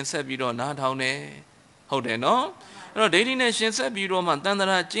နဲ့ရှင်ဆက်ပြီးတော့နားထောင်တယ်ဟုတ်တယ်နော်အဲ့တော့ဒိဋ္ဌိနဲ့ရှင်ဆက်ပြီးတော့မှတန်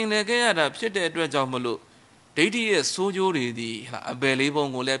တရာကျင်လည်ခဲ့ရတာဖြစ်တဲ့အတွက်ကြောင့်မလို့ဒိဋ္ဌိရဲ့ဆိုးကျိုးတွေဒီအပယ်လေး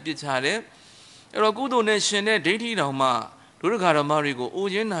ပုံကိုလည်းပြစ်ချတယ်အဲ့တော့ကုသိုလ်နဲ့ရှင်တဲ့ဒိဋ္ဌိတောင်မှဒုက္ခဓမ္မတွေကိုအို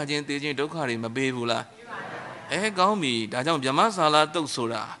ခြင်းနာခြင်းသိခြင်းဒုက္ခတွေမပေးဘူးလားကောင်းပြီဒါကြောင့်ဗြဟ္မဆာ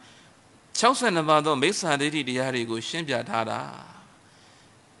လတုတ်ဆိုတာ62ပါးသောမိစ္ဆာဒိဋ္ဌိတရားတွေကိုရှင်းပြထားတာ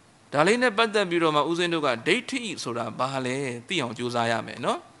ဒါလေးနဲ့ပတ်သက်ပြီးတော့မှဦးဇင်းတို့ကဒိဋ္ဌိဆိုတာဘာလဲသိအောင်ကြိုးစားရ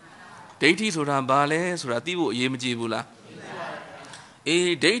မယ်နော်ဒိဋ္ဌိဆိုတာဘာလဲဆိုတာသိဖို့အရေးမကြီးဘူးလား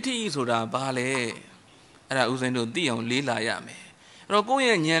ဒိဋ္ဌိဆိုတာဘာလဲအဲ့ဒါဦးဇင်းတို့သိအောင်လေးလာရမယ်အဲ့တော့ကို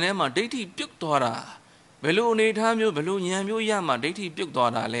ယ့်ရဲ့ဉာဏ်ထဲမှာဒိဋ္ဌိပြုတ်သွားတာဘယ်လိုအနေထားမျိုးဘယ်လိုဉာဏ်မျိုးရမှဒိဋ္ဌိပြုတ်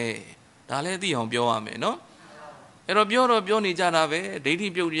သွားတာလဲဒါလည်းသိအောင်ပြောရမယ်နော်အဲ့တော့ပြောနေကြတာပဲဒိဋ္ဌိ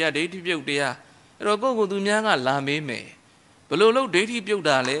ပြုတ်တရားအဲ့တော့ကိုယ့်သူများကလာမေးမယ်ဘယ်လိုလုပ်ဒိဋ္ဌိပြုတ်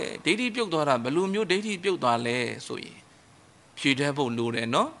တာလဲဒိဋ္ဌိပြုတ်သွားတာဘယ်လိုမျိုးဒိဋ္ဌိပြုတ်သွားလဲဆိုရင်ဖြေတတ်ဖို့လို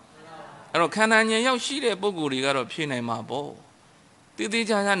တယ်နော်အဲ့တော့ခန္ဓာဉာဏ်ရောက်ရှိတဲ့ပုဂ္ဂိုလ်တွေကတော့ဖြေနိုင်မှာပေါ့တည်တည်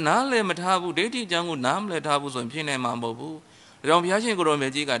ချာချာနားလည်မထားဘူးဒိဋ္ဌိကြောင့်ကိုနားမလည်ထားဘူးဆိုရင်ဖြေနိုင်မှာမဟုတ်ဘူးဒါကြောင့်ဘုရားရှင်ကို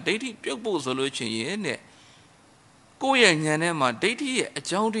ရောမြတ်ကြီးကဒိဋ္ဌိပြုတ်ဖို့ဆိုလို့ရှိရင်တဲ့ကိုယ့်ရဲ့ဉာဏ်ထဲမှာဒိဋ္ဌိရဲ့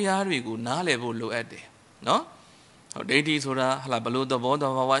အကြောင်းတရားတွေကိုနားလည်ဖို့လိုအပ်တယ်နော်ဒိဋ္ဌိဆိုတာဘယ်လိုသဘော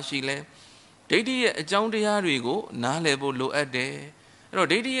တော်ဝါရှိလဲဒိဋ္ဌိရဲ့အကြောင်းတရားတွေကိုနားလည်ဖို့လိုအပ်တယ်အဲ့တော့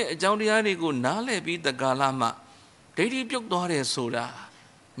ဒိဋ္ဌိရဲ့အကြောင်းတရားတွေကိုနားလည်ပြီးတက္ကလာမှဒိဋ္ဌိပြုတ်သွားတယ်ဆိုတာ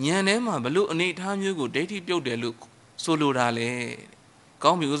ဉာဏ်ထဲမှာဘလို့အနေထားမျိုးကိုဒိဋ္ဌိပြုတ်တယ်လို့ဆိုလိုတာလေ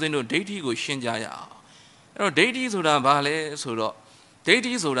ကောင်းပြီဦးဇင်းတို့ဒိဋ္ဌိကိုရှင်းကြရအောင် ဒိဋ္ဌိဆိုတာဘာလဲဆိုတော့ဒိဋ္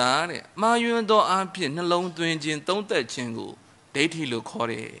ဌိဆိုတာတဲ့မှားယွင်းသောအဖြစ်နှလုံးသွင်းခြင်းသုံးသက်ခြင်းကိုဒိဋ္ဌိလို့ခေါ်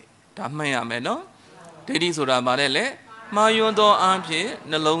တယ်ဒါမှတ်ရမယ်နော်ဒိဋ္ဌိဆိုတာဘာလဲလဲမှားယွင်းသောအဖြစ်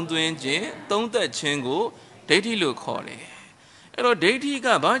နှလုံးသွင်းခြင်းသုံးသက်ခြင်းကိုဒိဋ္ဌိလို့ခေါ်တယ်အဲ့တော့ဒိဋ္ဌိက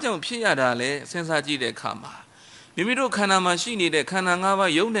ဘာကြောင့်ဖြစ်ရတာလဲစဉ်းစားကြည့်တဲ့အခါမှာမိမိတို့ခန္ဓာမှာရှိနေတဲ့ခန္ဓာ၅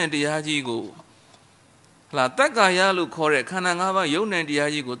ပါးယုံနဲ့တရားကြီးကိုတက္ကာယလို့ခေါ်တဲ့ခန္ဓာ၅ပါးယုံနဲ့တ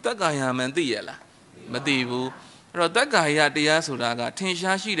ရားကြီးကိုတက္ကာယမှန်သိရလားမသိဘူးအဲ့တော့တက္ကာယတရားဆိုတာကထင်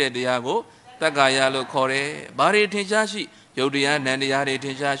ရှားရှိတဲ့တရားကိုတက္ကာယလို့ခေါ်တယ်ဘာတွေထင်ရှားရှိယုတ်တရားနံတရားတွေထ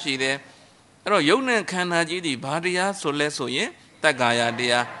င်ရှားရှိတယ်အဲ့တော့ယုံနဲ့ခန္ဓာကြီးဒီဘာတရားဆိုလဲဆိုရင်တက္ကာယတ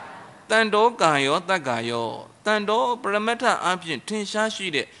ရားတန်တော်ကာယောတက္ကာယောတန်တော်ပရမတ္ထအဖြစ်ထင်ရှားရှိ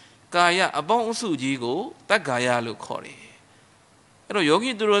တဲ့ကာယအပေါင်းအစုကြီးကိုတက္ကာယလို့ခေါ်တယ်အဲ့တော့ယောဂီ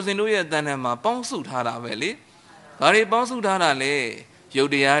သူတော်စင်တို့ရဲ့တဏ္ဍာမှာပေါင်းစုထားတာပဲလေဘာတွေပေါင်းစုထားတာလဲယု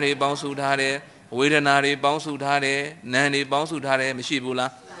တ်တရားတွေပေါင်းစုထားတယ်ဝေဒနာတွေပေါင်းစုထားတယ်နာမ်တွေပေါင်းစုထားတယ်မရှိဘူး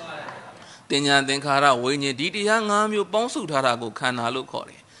လားတင်ညာသင်္ခါရဝိညာဉ်ဒီတရား၅မျိုးပေါင်းစုထားတာကိုခန္ဓာလို့ခေါ်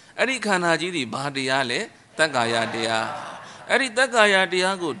တယ်အဲ့ဒီခန္ဓာကြီးဒီဘာတရားလဲတက္ကာယတရားအဲ့ဒီတက္ကာယတ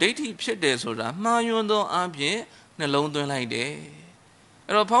ရားကိုဒိဋ္ဌိဖြစ်တယ်ဆိုတာမှားယွင်းသောအပြင်နှလုံးသွင်းလိုက်တယ်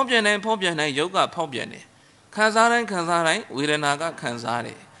အဲ့တော့ဖောင်းပြန်တိုင်းယုတ်ကဖောင်းပြန်တယ်ခံစားတိုင်းဝေဒနာကခံစားတ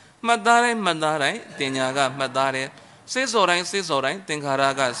ယ်မှတ်သားတိုင်းတင်ညာကမှတ်သားတယ်စိတ်စော်တိုင်းသင်္ခါရ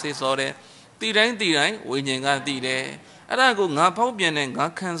ကစိတ်စော်တယ်သိတိုင်းဝိညာဉ်ကသိတယ်အဲ့ဒါကိုငါဖောက်ပြန်တယ်ငါ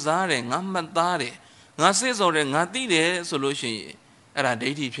ခံစားတယ်ငါမှတ်သားတယ်ငါစိတ်စော်တယ်ငါသိတယ်ဆိုလို့ရှိရင်အဲ့ဒါဒိ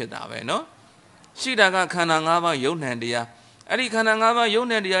ဋ္ဌိဖြစ်တာပဲเนาะရှိတာကခန္ဓာ၅ပါးယုံနှံတရားအဲ့ဒီခန္ဓာ၅ပါးယုံ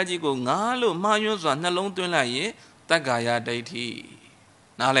နှံတရားကြီးကိုငါလို့မှားယွင်းစွာနှလုံးသွင်းလိုက်ရင်တက္ကာယဒိဋ္ဌိ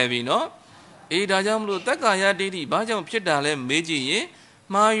နားလည်ပြီเนาะဒါကြောင့်မလို့တက္ကာယဒိဋ္ဌိဘာကြောင့်ဖြစ်တာလဲမေးကြည့်ရင်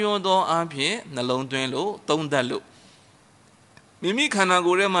မှားယွင်းသောအဖြစ်နှလုံးသွင်းလို့သုံးသပ်လို့မိမိခန္ဓာ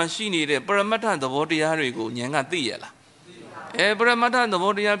ကိုယ်ထဲမှာရှိနေတဲ့ပရမတ္ထသဘောတရားတွေကိုဉာဏ်ကသိရလားပရမတ္ထသ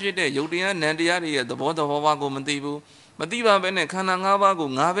ဘောတရားဖြစ်တဲ့ယုတ်တရားနံတရားတွေရဲ့သဘောကိုမသိဘူးမသိပါဘဲနဲ့ခန္ဓာ၅ပါးကို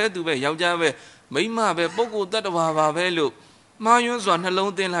ငါပဲသူပဲယောက်ျားပဲမိန်းမပဲပုဂ္ဂိုလ်တ attva ပါပဲလို့မှားယွင်းစွာနှ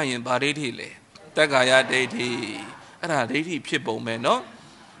လုံးသွင်းလိုက်ရင်ဗာဒိဋ္ဌိလေတက္ကာယဒိဋ္ဌိအဲ့ဒါဒိဋ္ဌိဖြစ်ပုံပဲเนาะ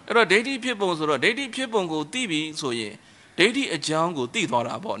အဲ့တော့ဒိဋ္ဌိဖြစ်ပုံဆိုတော့ဒိဋ္ဌိဖြစ်ပုံကိုသိပြီဆိုရင်ဒိဋ္ဌိအကြောင်းကိုသိသွား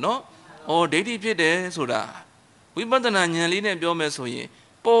တာပေါ့เนาะဒိဋ္ဌိဖြစ်တယ်ဆိုတာဝိပဿနာဉာဏ်လေးနဲ့ပြောမယ်ဆိုရင်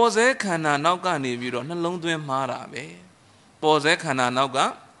ပေါ်စေခန္ဓာနောက်ကနေပြီးတော့နှလုံးသွင်းမှားတာပဲပေါ်စေခန္ဓာနောက်က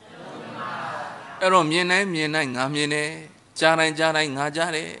အဲ့တော့မြင်တိုင်းငါမြင်တယ်ကြားတိုင်းငါ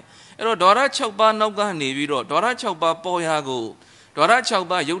ကြားတယ်အဲ့တော့ဒေါရ6ပါးနောက်ကနေပြီးတော့ဒေါရ6ပါးပေါ်ရာကိုဒေါရ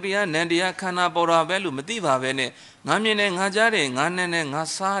6ပါးယုတ်တရားနံတရားခန္ဓာပေါ်တာပဲလို့မသိပါပဲနဲ့ငါမြင်တယ်ငါကြားတယ်ငါနံတယ်ငါ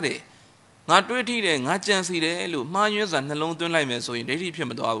စားတယ်ငါတွေးထိတယ်ငါကြံစီတယ်လို့မှားယွင်းစွာနှလုံးသွင်းလိုက်မယ်ဆိုရင်ဒိဋ္ဌိဖြစ်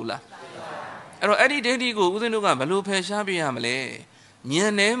မသွားဘူးလားအဲ့တော့အဲ့ဒီဒိဋ္ဌိကိုဦးဇင်းတို့ကဘယ်လိုဖယ်ရှားပြရမလဲဉာ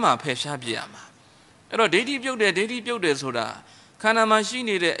ဏ်ထဲမှာဖယ်ရှားပြရမှာအဲ့တော့ဒိဋ္ဌိပြုတ်တယ်ဆိုတာခန္ဓာမှာရှိ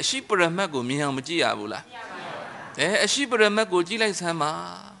နေတဲ့အရှိပရမတ်ကိုမြင်အောင်မကြည့်ရဘူးလားအရှိပရမတ်ကိုကြည့်လိုက်စမ်းပါ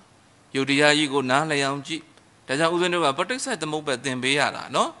ယုတ်တရားကြီးကိုနားလည်အောင်ကြည့်ဒါကြောင့်ဦးဇင်းတို့ကပဋိစ္စသမုပ္ပါဒ်သင်ပေးရတာ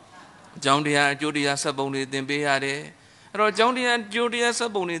နော်အကြောင်းတရားအကျိုးတရားစက်ပုံတွေသင်ပေးရတယ်အဲ့တော့အကြောင်းတရားအကျိုးတရားစ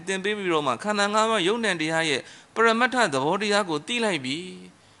က်ပုံတွေသင်ပေးပြီးတော့မှခန္ဓာ၅ပါးယုတ်နဲ့တရားရဲ့ပရမတ္ထသဘောတရားကိုသိလိုက်ပြီ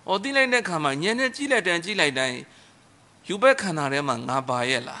သိလိုက်တဲ့အခါမှာဉာဏ်နဲ့ကြည့်လိုက်တိုင်းယူဘက်ခန္ဓာထဲမှာငါပါ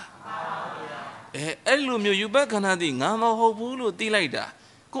ရဲ့လားအဲ့လိုမျိုးယူဘက်ခန္ဓာသည်ငါမဟုတ်ဘူးလို့သိလိုက်တာ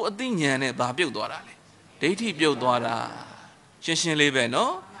ကိုယ်အသိဉာဏ်နဲ့ဘာပြုတ်သွားတာလဲဒိဋ္ဌိပြုတ်သွားတာရှင်းလေးပဲ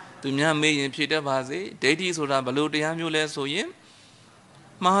နော်သူများမေးရင်ဖြေတတ်ပါစေဒိဋ္ဌိဆိုတာဘလို့တရားမျိုးလဲဆိုရင်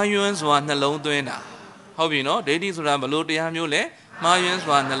မှားယွင်းစွာနှလုံးသွင်းတာဟုတ်ပြီနော်ဒိဋ္ဌိဆိုတာဘလို့တရားမျိုးလဲမှားယွင်း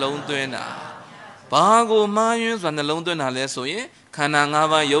စွာနှလုံးသွင်းတာဘာကိုမှားယွင်းစွာနှလုံးသွင်းတာလဲဆိုရင်ခန္ဓာ၅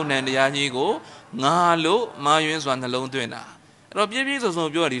ပါးယုံ nant တရားကြီးကိုငါလို့မှားယွင်းစွာနှလုံးသွင်းတာအဲ့တော့ပြည့်စုံ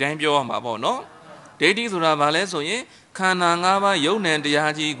ပြောဒီတိုင်းပြောရမှာပေါ့နော်ဒိဋ္ဌိဆိုတာဘာလဲဆိုရင်ခန္ဓာ၅ပါးယုံ nant တ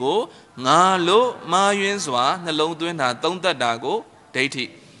ရားကြီးကိုငါလို့မှားယွင်းစွာနှလုံးသွင်းတာသုံးသက်တာကိုဒိဋ္ဌိ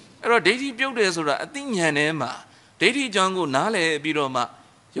အဲ့တော့ဒိဋ္ဌိပြုတ်တယ်ဆိုတာအသိဉာဏ်ထဲမှာဒိဋ္ဌိကြောင့်ကိုနားလည်ပြီးတော့မှ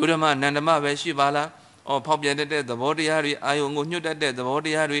ယုဒ္ဓမနန္ဒမပဲရှိပါလားဖောက်ပြန်တတ်တဲ့သဘောတရားတွေအာယုံကိုညှွတ်တတ်တဲ့သဘောတ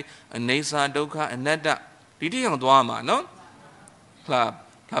ရားတွေအနေစာဒုက္ခအနတ္တဒီတိအောင်သွားမှာနော်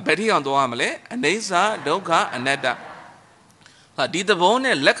ဘယ်တိအောင်သွားမလဲအနေစာဒုက္ခအနတ္တဒီသဘော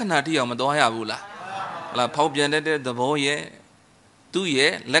နဲ့လက္ခဏာတိအောင်မသွားရဘူးလားဖောက်ပြန်တတ်တဲ့သဘောရဲ့သူ့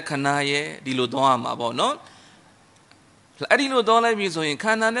ရဲ့လက္ခဏာရဲ့ဒီလိုသွားမှာပေါ့နော်အဲ့ဒီလိုသွားလိုက်ပြီဆိုရင်ခ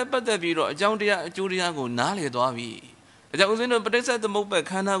န္ဓာနဲ့ပတ်သက်ပြီးတော့အကြောင်းတရားအကျိုးတရားကိုနားလည်သွားပြီဒါကြောင့်ဦးဇင်းတို့ပဋိစ္စသမုပ္ပါဒ်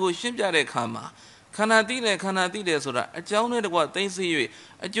ခန္ဓာကိုရှင်းပြတဲ့အခါမှာခန္ဓာသိတယ်ဆိုတာအကြောင်းနဲ့တကွသိသိ၍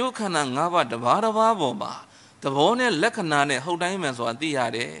အကျိုးခန္ဓာ၅ပါးတစ်ပါးပေါ်မှာသဘောနဲ့လက္ခဏာနဲ့ဟုတ်တိုင်းမှန်ဆိုတာသိရ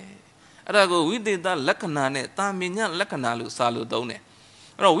တယ်အဲ့ဒါကိုဝိသေသလက္ခဏာနဲ့တာမင်ညလက္ခဏာလို့စာလို့သုံးတယ်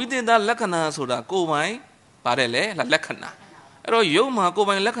အဲ့တော့ဝိသေသလက္ခဏာဆိုတာကိုယ်ပိုင် ပါတယ်လေလက္ခဏာအဲ့တော့ယုတ်မှာကိုယ်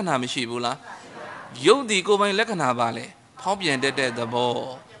ပိုင်လက္ခဏာမရှိဘူးလားယုတ်ဒီကိုယ်ပိုင်လက္ခဏာပါလေဖောင်းပြန်တတ်တဲ့သ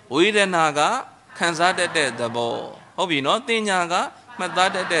ဘောဝေဒနာကခံစားတတ်တဲ့သဘောဟုတ်ပြီနော်တင်ညာကမှတ်သား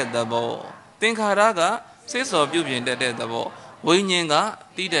တတ်တဲ့သဘောသင်္ခါရကစိတ်စော်ပြုပြင်တတ်တဲ့သဘောဝိညာဉ်က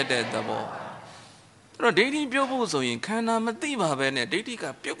သိတတ်တဲ့သဘောအဲ့တော့ဒိဋ္ဌိပြုတ်ဖို့ဆိုရင်ခန္ဓာမသိပါပဲနဲ့ဒိဋ္ဌိက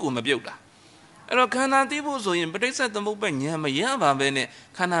ပြုတ်ကိုမပြုတ်တာအဲ့တော့ခန္ဓာသိဖို့ဆိုရင်ပဋိစ္စသမုပ္ပါဉာဏ်မရပါပဲနဲ့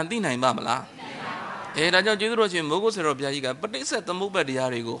ခန္ဓာသိနိုင်ပါမလားဒါကြောင့်ကျေးဇူးတော်ရှင်မိုးကုတ်ဆရာတော်ဘုရားကြီးကပဋိစ္စသမုပ္ပါတရား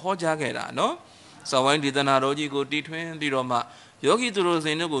တွေကိုဟောကြားခဲ့တာနော်ဇဝိုင်းဒေသနာတော်ကြီးကိုတီထွင်ပြီးတော့မှယောဂီသူတော်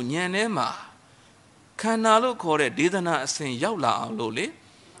စင်တို့ကိုဉာဏ်ထဲမှာခန္ဓာလို့ခေါ်တဲ့ဒေသနာအစဉ်ရောက်လာအောင်လို့လေ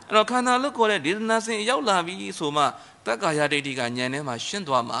အဲ့တော့ခန္ဓာလို့ခေါ်တဲ့ဒေသနာအစဉ်ရောက်လာပြီဆိုမှတက္ကာယဒိဋ္ဌိကဉာဏ်ထဲမှာရှင်း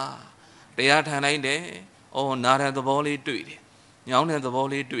သွားမှာတရားထိုင်လိုက်တယ်နာတဲ့သဘောလေးတွေ့တယ်ညောင်းတဲ့သဘော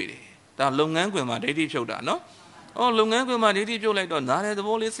လေးတွေ့တယ်ဒါလုပ်ငန်းခွင်မှာဒိဋ္ဌိဖြုတ်တာနော်လုပ်ငန်းခွင်မှာဒိဋ္ဌိဖြုတ်လိုက်တော့နာတဲ့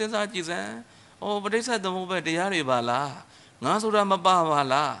သဘောလေးစဉ်းစားကြည့်စမ်းပဋိစ္စသမုပ္ပါတရားတွေပါလားငါဆိုတာမပါပါ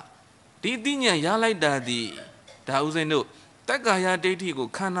လားဒီသိဉာဏ်ရလိုက်တာဒီဒါဥစဉ်တို့တက္ကာယဒိဋ္ဌိကို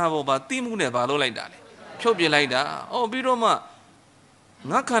ခန္ဓာပေါ်မှာသိမှုနဲ့ဘာလို့လိုက်တာလဲဖြုတ်ပြ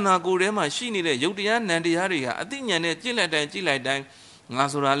လိုက်တာပြီးတော့မှငါခန္ဓာကိုယ်ထဲမှာရှိနေတဲ့ယုတ်တရားနံတရားတွေဟာအသိဉာဏ်နဲ့ကြည့်လိုက်တို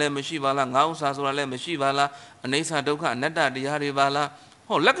င်းငါဆိုတာလည်းမရှိပါလားငါဥစ္စာဆိုတာလည်းမရှိပါလားအနိစ္စဒုက္ခအနတ္တတရားတွေပါလား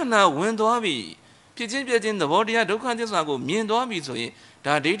လက္ခဏာဝင်သွားပြီဖြစ်ချင်းပြချင်းသဘောတရားဒုက္ခသစ္စာကိုမြင်သွားပြီဆိုရင်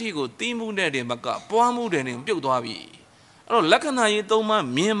ဒါဒိဋ္ဌိကိုသိမှုတဲ့တင်မကပွားမှုတဲ့တင်ပြုတ်သွားပြီအဲ့တော့လက္ခဏာရေးသုံးပါး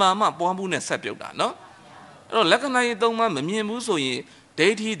မြင်ပါမှပွားမှုနဲ့ဆက်ပြုတ်တာနော်အဲ့တော့လက္ခဏာရေးသုံးပါးမမြင်ဘူးဆို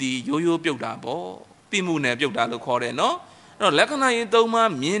ရင်ဒိဋ္ဌိဒီရိုးရိုးပြုတ်တာပေါ့သိမှုနဲ့ပြုတ်တာလို့ခေါ်တယ်နော်အဲ့တော့လက္ခဏာရေးသုံး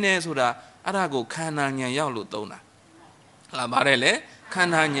ပါးမြင်တယ်ဆိုတာအဲ့ဒါကိုခန္ဓာဉာဏ်ရောက်လို့သုံးတာဟုတ်ပါတယ်လေ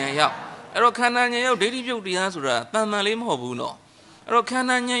ခန္ဓာဉာဏ်ရောက်အဲ့တော့ခန္ဓာဉာဏ်ရောက်ဒိဋ္ဌိပြုတ်တရားဆိုတာတန်မှန်လေးမဟုတ်ဘူးနော်အဲ့တော့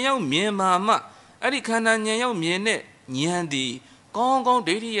ခန္ဓာဉာဏ်ရောက်မြင်ပါမှအဲ့ဒီခန္ဓာဉာဏ်ရောက်မြင်တဲ့ဉာဏ်ဒီကောင်းကောင်း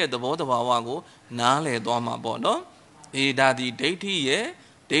ဒိဋ္ဌိရဲ့သဘောတဘာဝကိုနားလည်သွားမှာပေါ့နော်ဒါဒီဒိဋ္ဌိရဲ့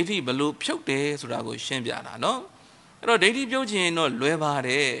ဒိဋ္ဌိဘလို့ဖြုတ်တယ်ဆိုတာကိုရှင်းပြတာနော်အဲ့တော့ဒိဋ္ဌိပြုတ်ခြင်းတော့လွယ်ပါတ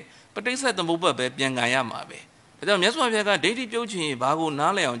ယ်ပဋိစ္စသမုပ္ပါပဲပြန်ကန်ရမှာပဲဒါကြောင့်မြတ်စွာဘုရားကဒိဋ္ဌိပြုတ်ခြင်းဘာ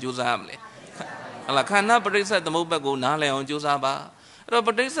ကိုနားလည်အောင်ကြိုးစားရမလဲဟုတ်လားခန္ဓာပဋိစ္စသမုပ္ပါကိုနားလည်အောင်ကြိုးစားပါအဲ့တော့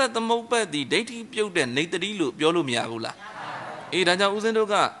ပဋိစ္စသမုပ္ပါဒီဒိဋ္ဌိပြုတ်တဲ့နေတတိလို့ပြောလို့မရဘူးလားဒါကြောင့်ဦးဇ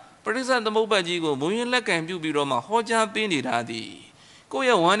င်းတို့ကပဋိစ္စသမုပ္ပါကြီးကိုမူရင်းလက်ကင်ပြုပြီးတော့မှဟောကြားပေးနေတာဒီကို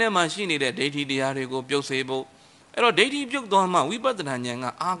ယ့်ရဲ့ဝမ်းထဲမှာရှိနေတဲ့ဒိဋ္ဌိတရားတွေကိုပြုတ်စေဖို့အဲ့တော့ဒိဋ္ဌိပြုတ်သွားမှဝိပဿနာဉာဏ်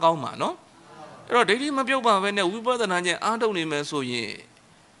ကအားကောင်းမှာနော်အဲ့တော့ဒိဋ္ဌိမပြုတ်ပါဘဲနဲ့ဝိပဿနာဉာဏ်အားထုတ်နေမယ်ဆို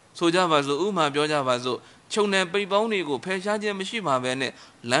ရင်ဆိုကြပါစို့ဥမာပြောကြပါစို့ခြုံတဲ့ပိတ်ပေါင်းတွေကိုဖယ်ရှားခြင်းမရှိပါဘဲ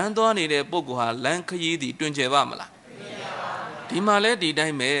နဲ့လမ်းသွားနေတဲ့ပုဂ္ဂိုလ်ဟာလမ်းခရီးသည်တွင်ကျယ်ပါမလားဒီမှာလဲဒီတို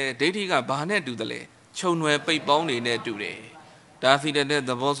င်းပဲဒိဋ္ဌိကဘာနဲ့တူတယ်လဲခြုံွယ်ပိတ်ပေါင်းတွေနဲ့တူတယ်ဒါသိ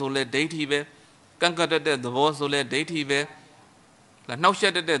တဲ့သဘောဆိုလဲဒိဋ္ဌိပဲကန့်ကတ်တဲ့သဘော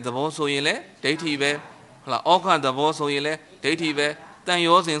ဆိုလဲဒိဋ္ဌိပဲနှောက်ယှက်တဲ့သဘောဆိုရင်လဲဒိဋ္ဌိပဲဩခသဘောဆိုရင်လဲဒိဋ္ဌိပဲ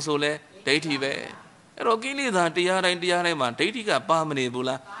တန်ရောစဉ်ဆိုလဲဒိဋ္ဌိပဲအဲ့တော့ကိလေသာတရားတိုင်းမှာဒိဋ္ဌိကပါမနေ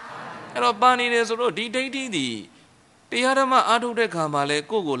ဘူးလားအဲ့တော့ပါနေတယ်ဆိုတော့ဒီဒိဋ္ဌိဒီတရားဓမ္မအားထုတ်တဲ့ခါမှာလဲ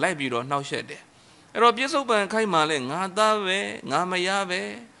ကိုယ့်ကိုလိုက်ပြီးတော့နှောက်ယှက်တယ်အဲ့တော့ပြစ္ဆုတ်ပံခိုက်မှာလဲငါသားပဲငါမ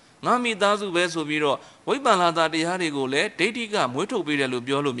ယားပဲငါမိသားစုပဲဆိုပြီးတော့ဝိပ္ပန္နတာတရားတွေကိုလည်းဒိဋ္ဌိကမွေးထုတ်ပေးတယ်လို့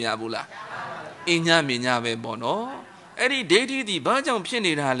ပြောလို့မရဘူးလားအညမြညာပဲပေါ့နော်အဲ့ဒီဒိဋ္ဌိဒီဘာကြောင့်ဖြစ်နေ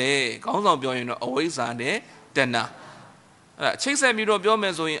တာလဲခေါင်းဆောင်ပြောရင်တော့အဝိဇ္ဇာနဲ့တဏှာအဲ့ချိတ်ဆက်ပြီးတော့ပြောမ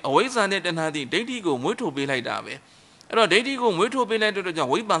ယ်ဆိုရင်အဝိဇ္ဇာနဲ့တဏှာဒီဒိဋ္ဌိကိုမွေးထုတ်ပေးလိုက်တာပဲအဲ့တော့ဒိဋ္ဌိကိုမွေးထုတ်ပေးလိုက်တဲ့အတွက်ကြောင့်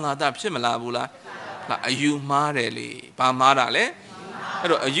ဝိပ္ပန္နတာဖြစ်မလာဘူးလားအယူမှားတယ်လေဘာမှားတာလဲအဲ့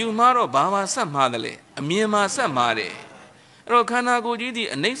တော့အယူမှားတော့ဘာမှဆက်မှားတယ်လေအမြင်မှာဆက်မှားတယ်အဲ့တော့ခန္ဓာကိုယ်ကြီးဒီ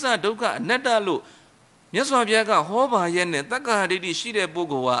အနိစ္စဒုက္ခအနတ္တလို့မြတ်စွာဘုရားကဟောပါရဲ့နဲ့တက္ကရာဒိဋ္ဌိရှိတဲ့ပုဂ္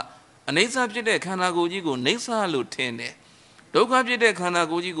ဂိုလ်ကအနိစ္စဖြစ်တဲ့ခန္ဓာကိုယ်ကြီးကိုနိစ္စလို့ထင်တယ်ဒုက္ခဖြစ်တဲ့ခန္ဓာ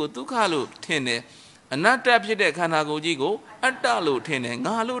ကိုယ်ကြီးကိုဒုက္ခလို့ထင်တယ်အနတ္တဖြစ်တဲ့ခန္ဓာကိုယ်ကြီးကိုအတ္တလို့ထင်တယ်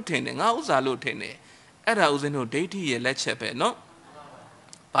ငါလို့ထင်တယ်ငါဥစ္စာလို့ထင်တယ်အဲ့ဒါဥစဉ်တို့ဒိဋ္ဌိရဲ့လက်ချက်ပဲနော်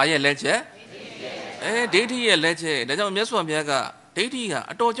ဘာရဲ့လက်ချက်ဒိဋ္ဌိရဲ့လက်ချက်ဒါကြောင့်မြတ်စွာဘုရားကဒိဋ္ဌိ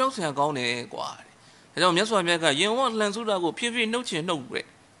ကအတော်ကြောက်စရာကောင်းတယ်ကွာဒါကြောင့်မြတ်စွာဘုရားကယင်ဝလှန်စုတာကိုဖြည်းဖြည်းနှုတ်ချင်နှုတ်ပဲ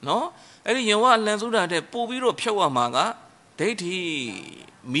နော်အဲ့ဒီယင်ဝလှန်စုတာတဲ့ပို့ပြီးတော့ဖြုတ်ရမှာကဒိဋ္ဌိ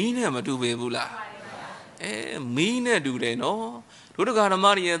မီးနဲ့မတူပေဘူးလားမီးနဲ့တူတယ်နော်ဒုဒကာဓမ္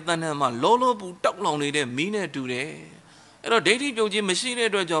မရဲ့တဏ္ဍာမှာလောလောပူတောက်လောင်နေတဲ့မီးနဲ့တူတယ်အဲ့တော့ဒိဋ္ဌိပြုတ်ခြင်းမရှိတဲ့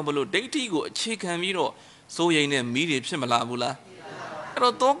အတွက်ကြောင့်ဘလို့ဒိဋ္ဌိကိုအခြေခံပြီးတော့စိုးရိမ်တဲ့မီးတွေဖြစ်မလာဘူးလား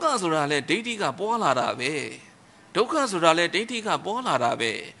အဲ့တော့တောကဆိုတာလဲဒိဋ္ဌိကပေါ်လာတာပဲဒုက္ခဆိုတာလဲဒိဋ္ဌိကပေါ်လာတာပဲ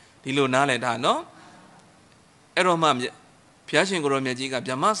ဒီလိုနားလည်တာနော်အဲ့တော့မှဘုရားရှင်ကိုရောမြတ်ကြီးက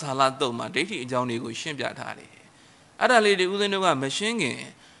ဗြဟ္မဆာလတုတ်မှာဒိဋ္ဌိအကြောင်းတွေကိုရှင်းပြထားတယ်အဲ့ဒါလေးတွေဦးဇင်းတို့ကမရှင်း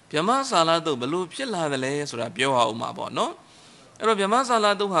ခင်ဗြဟ္မဆာလတုတ်ဘလို့ဖြစ်လာတယ်လဲဆိုတာပြောအောင်မှာပေါ့နော်အဲ့တော့ဗြဟ္မဆာ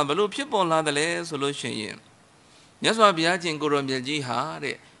လတုတ်ဟာဘလို့ဖြစ်ပေါ်လာတယ်လဲဆိုလို့ရှိရင် မြတ်စွာဘုရားရှင်ကိုရောမြတ်ကြီးဟာ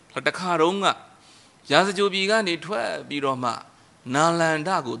တဲ့တခါတော့ကရာဇဂိုပြည်ကနေထွက်ပြီးတော့မှနာလန္ဒ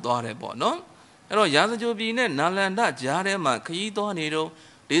ကိုသွားတယ်ပေါ့နော်အဲ့တော့ရာဇဂိုပြည်နဲ့နာလန္ဒကြားထဲမှာခ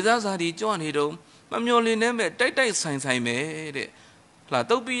ရီးသွားနေတော့ဒေသစာတီကြွနေတော့မမျော်လင့်နဲ့မဲ့တိုက်ဆိုင်ပဲတဲ့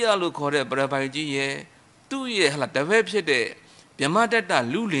တုတ်ပိယလို့ခေါ်တဲ့ပရပိုင်ကြီးရဲ့သူ့ရဲ့တပည့်ဖြစ်တဲ့ဗြဟ္မတတ္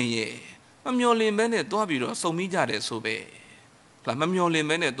တလူလင်ရဲ့မမျော်လင့်မဲနဲ့သွားပြီးတော့စုံမိကြတယ်ဆိုပဲမမျော်လ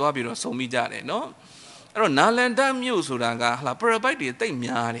င့်မဲနဲ့သွားပြီးတော့စုံမိကြတယ်နော်အဲ့တော့နာလန္ဒမြို့ဆိုတာကပရပိုက်တွေတိတ်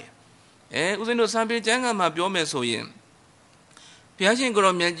များတယ်ဦးဇင်းတို့စံပေကျမ်းကမှာပြောမယ်ဆိုရင်ဘုရားရှင်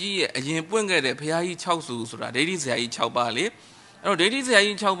ကိုရောမြတ်ကြီးရဲ့အရင်ပွင့်ခဲ့တဲ့ဘုရားကြီး6ဆူဆိုတာဒိဋ္ဌိဆရာကြီး6ပါးလေအဲ့တော့ဒိဋ္ဌိ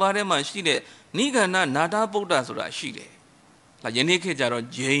ဆရာကြီး6ပါးထဲမှာရှိတဲ့နိဂန္ဓနာထဗုဒ္ဓဆိုတာရှိတယ်ယ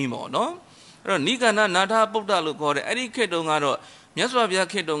နေ့ခေတ်ကျတော့ဂျိန်းပေါ့နော်အဲ့တော့နိဂန္ဓနာထဗုဒ္ဓလို့ခေါ်တယ်အဲ့ဒီခေတ်တုန်းကတော့မြတ်စွာဘုရား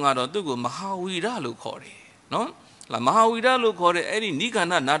ခေတ်တုန်းကတော့သူ့ကိုမဟာဝီရလို့ခေါ်တယ်နော်မဟာဝီရလို့ခေါ်တဲ့အဲ့ဒီနိဂန္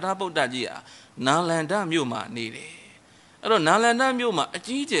ဓနာထဗုဒ္ဓကြီးဟာနာလန္ဒမြို့မှာနေတယ်အဲ့တော့နာလန္ဒမြို့မှာအ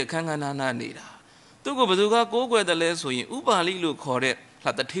ကြီးကျယ်ခန်းခန်းနာနာနေတာသူ့ကိုဘယ်သူကကိုးကွယ်တယ်လဲဆိုရင်ဥပါလိလို့ခေါ်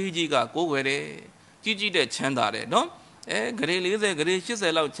တဲ့တထေးကြီးကကိုးကွယ်တယ်ကြီးတဲ့ချမ်းသာတယ်နော်ဂရေ40ဂရေ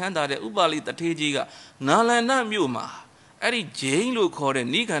80လောက်ချမ်းသာတဲ့ဥပါလိတထေးကြီးကနာလန္ဒမြို့မှာအဲ့ဒီဂျိန်းလို့ခေါ်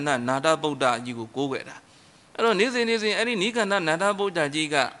တဲ့နိဂန္ဓနာထဗုဒ္ဓကြီးကိုကိုးကွယ်တာအဲ့တော့နေ့စဉ်အဲ့ဒီနိဂန္ဓနာထဗုဒ္ဓကြီး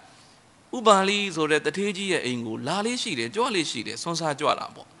ကဥပါလိဆိုတဲ့တထေးကြီးရဲ့အိမ်ကိုလာလေးရှိတယ်ကြွလေးရှိတယ်ဆွမ်းစားကြွလာ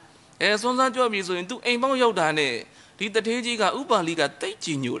ပေါ့ဆွမ်းစားကြွပြီဆိုရင်သူအိမ်ပေါင်းရောက်တာနဲ့ဒီတထေးကြီးကဥပါလိ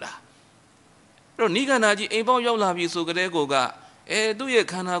ကတိတ်ကြည်ညိုတာအဲ့တော့နိဂန္ဓကြီးအိမ်ပေါင်းရောက်လာပြီဆိုကြတဲ့ကိုကသူ့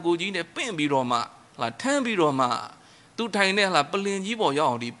ရဲ့ခန္ဓာကိုယ်ကြီးနဲ့ပင့်ပြီးတော့မှထမ်းပြီးတော့မှသူထိုင်တဲ့ပလင်ကြီးပေါ်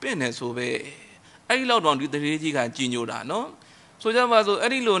ရောက်အောင်ဒီပင့်နေဆိုပဲအဲ့ဒီလောက်တော့ဒီတထေးကြီးကကြည်ညိုတာနော်ဆိုကြပါစို့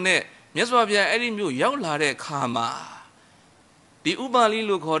အဲ့ဒီလိုနဲ့မြတ်စွာဘုရားအဲ့ဒီမျိုးရောက်လာတဲ့ခါမှာဒီ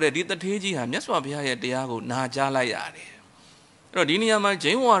ဥပါလိလို့ခေါ်တဲ့ဒီတထေးကြီးဟာမြတ်စွာဘုရားရဲ့တရားကိုနာကြားလိုက်ရတယ်အဲ့တော့ဒီနေရာ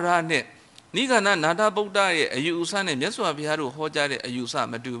မှာဂျိန်းဝါဒနဲ့နိဂန္ဓနာထဗုဒ္ဓရဲ့အယူအဆနဲ့မြတ်စွာဘုရားတို့ဟောကြားတဲ့အယူအ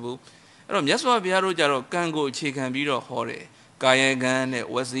ဆမတူဘူးအဲ့တော့မြတ်စွာဘုရားတို့ကြတော့ကံကိုအခြေခံပြီးတော့ဟောတယ်ကာယကံ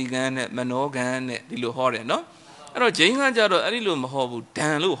နဲ့ဝစီကံနဲ့မနောကံနဲ့ဒီလိုဟောတယ်နော်အဲ့တော့ဂျိန်းကကြတော့အဲ့ဒီလိုမဟောဘူးဒံ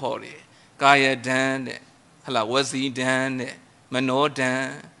လို့ဟောတယ်ကာယဒံနဲ့ဝစီဒံနဲ့မနောဒံ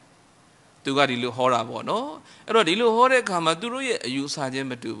သူကဒီလိုဟောတာပေါ့နော်အဲ့တော့ဒီလိုဟောတဲ့အခါမှာသူတို့ရဲ့အယူအဆချင်း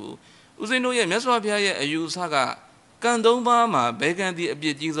မတူဘူးဦးဇင်းတို့ရဲ့မြတ်စွာဘုရားရဲ့အယူအဆကကံ3ပါးမှာဘယ်ကံဒီအပြ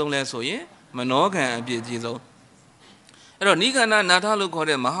စ်ကြီးဆုံးလဲဆိုရင်မနောကံအပြစ်ကြီးဆုံးအဲ့တော့နိဂန္ဓနာ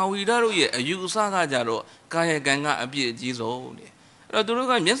ထလို့ခေါ်တဲ့မဟာဝီရတို့ရဲ့အယူအဆကကြတော့ကာယကံကအပြစ်ကြီးဆုံးတဲ့အဲ့တော့သူတို့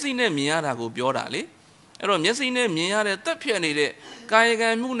ကမျက်စိနဲ့မြင်ရတာကိုပြောတာလေအဲ့တော့မျက်စိနဲ့မြင်ရတဲ့တက်ဖြတ်နေတဲ့ကာ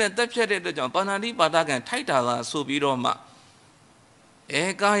ယကံမှုနဲ့တက်ဖြတ်တဲ့အတွက်ကြောင့်ပါဏာတိပါဒကံထိုက်တာက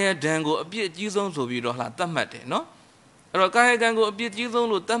ဆိုပြီးတော့မှကာယဒံကိုအပြစ်ကြီးဆုံးဆိုပြီးတော့သတ်မှတ်တယ်နော်အဲ့တော့ကာယကံကို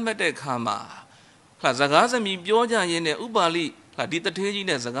အပြစ်ကြီးဆုံးလို့သတ်မှတ်တဲ့ခါမှာစကားစမြည်ပြောကြရင်းနဲ့ဥပါလိဒီတ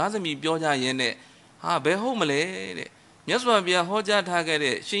ထေးကြီးနဲ့စကားစမြည်ပြောကြရင်းနဲ့ဘယ်ဟုတ်မလဲတဲ့မြတ်စွာဘုရားဟောကြားထားခဲ့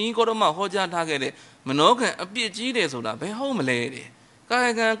တဲ့ရှင်ကြီးကိုရမဟောကြားထားခဲ့တဲ့မနောကံအပြစ်ကြီးတယ်ဆိုတာဘယ်ဟုတ်မလဲတဲ့ကာ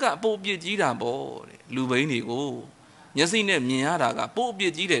ယကံကပိုအပြစ်ကြီးတာပေါ့တဲ့လူဘိန်းတွေကိုမျက်စိနဲ့မြင်ရတာကပို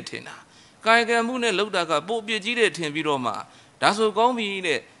အပြစ်ကြီးတယ်ထင်တာကာယကံမှုနဲ့လှုပ်တာကပိုအပြစ်ကြီးတယ်ထင်ပြီးတော့မှဒါဆိုကောင်းပြီ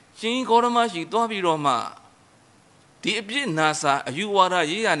တဲ့ရှင်ကြီးကိုရမရှိသွားပြီးတော့မှဒီအပြစ်နာစာအယူဝါဒ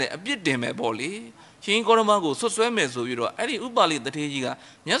ရေးရနဲ့အပြစ်တင်မယ်ပေါ့လေရှင်ကိုရမကိုဆွဆွဲမယ်ဆိုပြီးတော့အဲ့ဒီဥပါလိတထေးကြီးက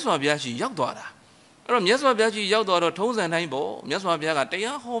မြတ်စွာဘုရားရှိရောက်သွားတာအဲ့တော့မြတ်စွာဘုရားရှိရောက်သွားတော့ထုံးစံတိုင်းပေါ့မြတ်စွာဘုရားက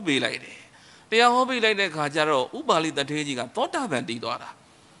တရားဟောပေးလိုက်တယ်တရားဟောပေးလိုက်တဲ့ခါကျတော့ဥပါလိတထေးကြီးကသောတာပန်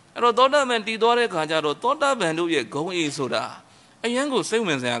တည်သွားတာအဲ့တော့သောတာပန်တည်သွားတဲ့ခါကျတော့သောတာပန်တို့ရဲ့ဂုဏ်အေးဆိုတာအယံကိုစိတ်ဝ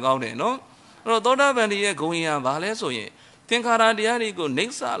င်စားကောင်းတယ်နော်အဲ့တော့သောတာပန်ရဲ့ဂုဏ်အေးကဘာလဲဆိုရင်သင်္ခါရတရားတွေကိုနှိ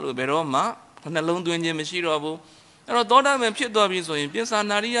မ့်စလို့ဘယ်တော့မှနှလုံးသွင်းခြင်းမရှိတော့ဘူးအဲ့တော့သောတာပန်ဖြစ်သွားပြီဆိုရင်ပိဿာ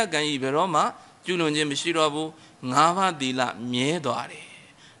နာရိယကံကြီးဘယ်တော့မှကျူးလွန်ခြင်းမရှိတော့ဘူး၅ပါးသီလမြဲသွား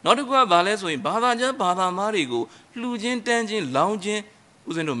တယ်နောက်တစ်ခုကဘာလဲဆိုရင်ဘာသာကျမ်းဘာသာမားတွေကိုလှူခြင်းတန်းခြင်းလောင်းခြင်း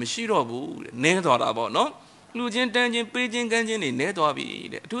ဥစဉ်တို့မရှိတော့ဘူးတဲ့နည်းသွားတာပေါ့နော်လှူခြင်းတန်းခြင်းပေးခြင်းကမ်းခြင်းတွေနည်းသွားပြီ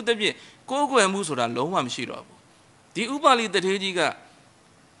တဲ့အထူးသဖြင့်ကိုးကွယ်မှုဆိုတာလုံးဝမရှိတော့ဘူးဒီဥပါလိတထေးကြီး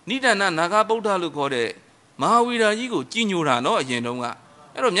ကနိဒာနနာဂဗုဒ္ဓလို့ခေါ်တဲ့မဟာဝီရာကြီးကိုကြည်ညိုတာနော်အရင်တုန်းက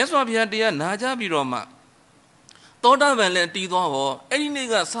အဲ့တော့မြတ်စွာဘုရားတရားနာကြပြီးတော့မှသောတာပန်လည်းတည်သွားတော့အဲ့ဒီနေ့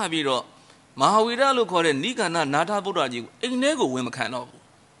ကစပြီးတော့မဟာဝီရလို့ခေါ်တဲ့နိဂန္ဓနာထဗုဒ္ဓကြီးကိုအိမ်ထဲကိုဝင်မခံတော့ဘူး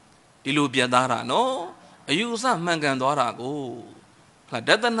ဒီလိုပြတ်သားတာနော်အယူအဆမှန်ကန်သွားတာကိုဒ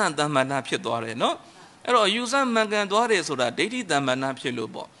သနတမ္မနာဖြစ်သွားတယ်နော်အဲ့တော့အယူအဆမှန်ကန်သွားတယ်ဆိုတာဒိဋ္ဌိတမ္မနာဖြစ်လို့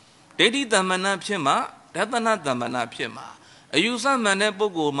ပေါ့ဒိဋ္ဌိတမ္မနာဖြစ်မှဒသနတမ္မနာဖြစ်မှာအယူအဆမှန်တဲ့ပု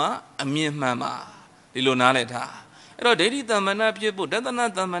ဂ္ဂိုလ်မှာအမြင်မှန်မှာဒီလိုနားလည်ထားအဲ့တော့ဒိဋ္ဌိတမ္မနာဖြစ်ဖို့ဒသန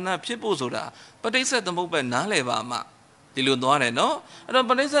တမ္မနာဖြစ်ဖို့ဆိုတာပဋိစ္စသမုပ္ပါဒ်နားလည်ပါမှဒီလိုသွားတယ်နော်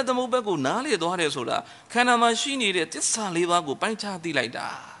အဲ့တော့ပဋိစ္စသမုပ္ပါဒ်ကိုနားလည်သွားတယ်ဆိုတာခန္ဓာမှာရှိနေတဲ့သစ္စာ၄ပါးကိုပိုင်းခြားသိလိုက်တာ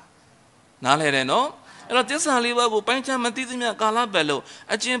နားလည်တယ်နော် အဲ့တော့သစ္စာလေးပါးကိုပိုင်းခြားမသိသမျှကာလပတ်လုံး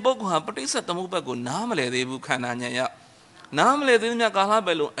အကျင့်ပုဂ္ဂိုလ်ဟာပဋိစ္စသမုပ္ပါဒ်ကိုနားမလည်သေးဘူးခန္ဓာဉာဏ်ရနားမလည်သေးသမျှကာလပ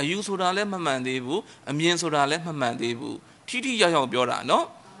တ်လုံးအယူဆိုတာလည်းမမှန်သေးဘူးအမြင်ဆိုတာလည်းမမှန်သေးဘူးထိထိရောက်ရောက်ပြောတာနော်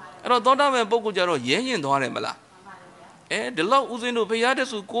အဲ့တော့သောတာပန်ပုဂ္ဂိုလ်ကြတော့ရဲရင်သွားတယ်မလားဒီလောက်ဦးဇင်းတို့ဘုရားတ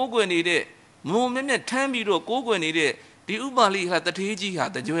ဆူကိုးကွယ်နေတဲ့မုံမြက်မြက်ထမ်းပြီးတော့ကိုးကွယ်နေတဲ့ဒီဥပါလိဟာတထေးကြီးဟာ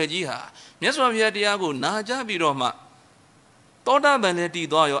တကြွယ်ကြီးဟာမြတ်စွာဘုရားတရားကိုနာကြပြီးတော့မှသောတာပန်လည်းတည်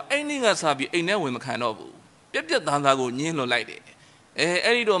သွားရောအဲ့ဒီကစပြီးအိမ်ထဲဝင်မခံတော့ဘူးပြက်ပြက်သားသားကိုညှင်းလွတ်လိုက်တယ်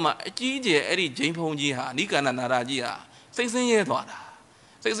အဲ့ဒီတော့မှအကြီးကျယ်အဲ့ဒီဂျိမ်းဖုံကြီးဟာအနိကန္နနာရကြီးဟာစိတ်ဆင်းရဲသွားတာ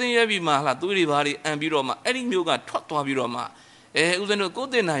စိတ်ဆင်းရဲပြီးမှသွေးတွေဘာတွေအံပြီးတော့မှအဲ့ဒီမျိုးကထွက်သွားပြီးတော့မှဦးဇင်းတို့ကိုယ်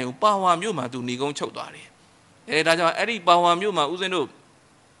တင်နိုင်ုံပါဝါမျိုးမှာသူဏီကုန်းချုပ်သွားတယ်ဒါကြောင့်အဲ့ဒီပါဝါမျိုးမှာဦးဇင်းတို့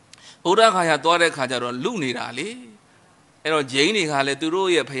ဗုဒ္ဓခါရသွားတဲ့ခါကျတော့လူနေတာလေအဲ့တော့ဂျိန်းတွေကလည်းသူတို့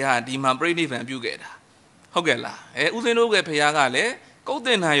ရဲ့ဖရာဒီမှာပြိဋိဘံပြုခဲ့တာဟုတ်ကဲ့လားဦးဇင်းတို့ရဲ့ဖရာကလည်းကုတ်တ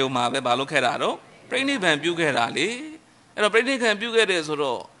င်နိုင်ုံမှာပဲမလုပ်ခဲ့တာတော့ပြိဋိဘံပြုခဲ့တာလေအဲ့တော့ပြိဋိဘံပြုခဲ့တယ်ဆို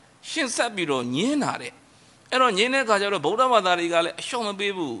တော့ရှင်းဆက်ပြီးတော့ညင်းတာတဲ့အဲ့တော့ညင်းတဲ့ခါကျတော့ဗုဒ္ဓဘာသာတွေကလည်းအလျှော့မ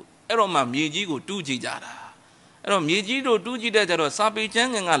ပေးဘူးအဲ့တော့မှမြေကြီးကိုတူးကြည့်ကြတာအဲ့တော့မြေကြီးတို့တူးကြည့်တဲ့ကျတော့စာပေကျ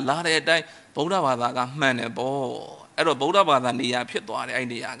မ်းကလာတဲ့အတိုင်းဗုဒ္ဓဘာသာကမှန်တယ်ပေါ့အဲ့တော့ဗုဒ္ဓဘာသာနေရာဖြစ်သွားတယ်အဲ့ဒီ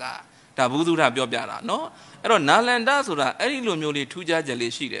နေရာကဒါဘုသူဒ္ဓပြောပြတာနော်အဲ့တော့နာလန္ဒဆိုတာအဲ့ဒီလိုမျိုးလေးထူးခြားချက်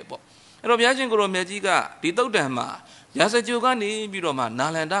လေးရှိတယ်ပေါ့အဲ့တော့ဘုရားရှင်ကိုရောမြတ်ကြီးကဒီတုတ်တံမှာရာဇကြိုကနေပြီးတော့မှနာ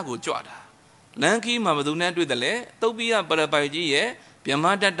လန္ဒကိုကြွတာလန်ခီမှာဘသူနဲ့တွေ့တယ်လဲတုတ်ပိယပရပိုက်ကြီးရဲ့ဗျမ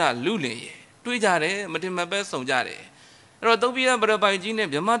တတ္တလူလင်ရဲ့တွေ့ကြတယ်မတင်မပဲဆုံကြတယ်အဲ့တော့တုတ်ပိယပရပိုက်ကြီးနဲ့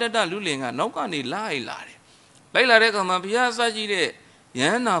ဗျမတတ္တလူလင်ကနောက်ကနေလိုက်လာတယ်လိုက်လာတဲ့အခါမှာဘုရားအစရှိတဲ့ယ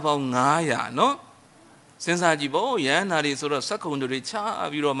န္နာပေါင်း900နော်စဉ်းစားကြည့်ပေါ့ယန္နာတွေဆိုတော့စက္ကုံတွေချ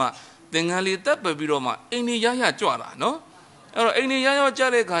ပြီးတော့မှသင်္ကန်းလေးတက်ပပြီးတော့မှအိမ်ကြီးရကြွတာနော်အဲ့တော့အိမ်ကြီးရကြ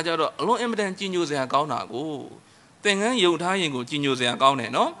တဲ့ခါကျတော့အလွန်အင်မတန်ကြီးညိုစရာကောင်းတာကိုသင်္ကန်းယုံထားရင်ကိုကြီးညိုစရာကောင်းတ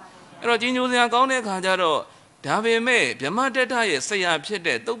ယ်နော်အဲ့တော့ကြီးညိုစရာကောင်းတဲ့ခါကျတော့ဒါပေမဲ့ဗြဟ္မတတ္ထရဲ့ဆရာဖြစ်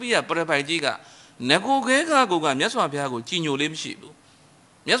တဲ့တုတ်ပိယပရပိုက်ကြီးကငကိုခဲခါကိုကမြတ်စွာဘုရားကိုကြီးညိုလေးမရှိဘူး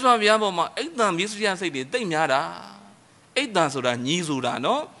မြတ်စွာဘုရားပေါ်မှာအိတ်တံမိစရိယစိတ်တွေတိတ်များတာအိတ်တံဆိုတာညီးဆိုတာ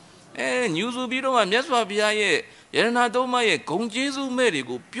နော်ညူစုပြီးတော့မှမြတ်စွာဘုရားရဲ့ယရဏသုံးပါးရဲ့ဂုဏ်ကျေးဇူးမဲ့တွေ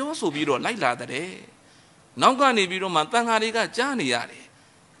ကိုပြောဆိုပြီးတော့လိုက်လာတဲ့နောက်ကနေပြီးတော့မှတန်ခါတွေကကြားနေရတယ်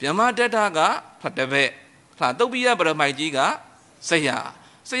ဗြဟ္မတတ္ထကဖတ်တပည့်တုတ်ပိယပရမိုက်ကြီးကဆ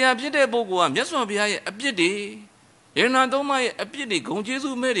ရာဖြစ်တဲ့ပုဂ္ဂိုလ်ကမြတ်စွာဘုရားရဲ့အပြစ်တွေယရဏသုံးပါးရဲ့အပြစ်တွေဂုဏ်ကျေး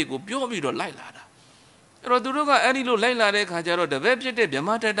ဇူးမဲ့တွေကိုပြောပြီးတော့လိုက်လာတာအဲ့တော့သူတို့ကအဲ့ဒီလိုလိုက်လာတဲ့ခါကျတော့တပည့်ဖြစ်တဲ့ဗြဟ္မ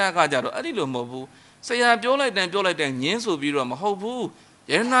တတ္ထကကြတော့အဲ့ဒီလိုမဟုတ်ဘူးဆရာပြောလိုက်တဲ့ညင်းဆိုပြီးတော့မဟုတ်ဘူး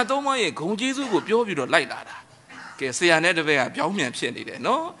ယရဏသုံးပါးရဲ့ဂုဏ်ကျေးဇူးကိုပြောပြီးတော့လိုက်လာတာကဲဆရာနဲ့တပည့်ကပြောင်းပြန်ဖြစ်နေတယ်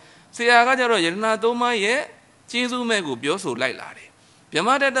နော်ဆရာကကြတော့ယရဏသုံးပါးရဲ့ကျေးဇူးမဲ့ကိုပြောဆိုလိုက်လာတယ်ဗြဟ္မ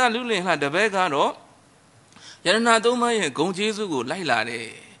တတ္တလူလင်ဟာတပည့်ကတော့ယရဏသုံးပါးရဲ့ဂုဏ်ကျေးဇူးကိုလိုက်လာတယ်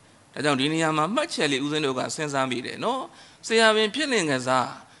ဒါကြောင့်ဒီနေရာမှာမှတ်ချက်လေးဦးဇင်းတို့ကစဉ်းစားမိတယ်နော်ဆရာပင်ဖြစ်လင်ကစား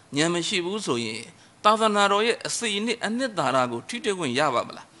ဉာဏ်မရှိဘူးဆိုရင်သာသနာတော်ရဲ့အစီအနှစ်သာရကိုထိတွေ့ခွင့်ရပါမ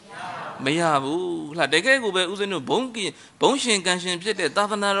လားမရဘူးတကယ်ကိုပဲဦးဇင်းတို့ဘုံရှင်ကံရှင်ဖြစ်တဲ့သာ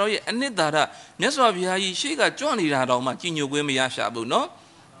သနာတော်ရဲ့အနှစ်သာရမြတ်စွာဘုရားကြီးရှေ့ကကြွနေတာတောင်မှကြီးညိုခွင့်မရရှာဘူးနော်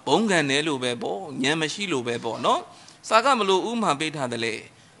ဘုံကံတယ်လို့ပဲပေါ့ဉာဏ်မရှိလို့ပဲပေါ့နော်စာကမလို့ဥမာပေးထားတယ်လေ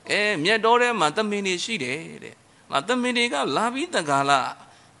မြတ်တော်ထဲမှာသမင်တွေရှိတယ်တဲ့သမင်တွေကလာပြီးတကားလား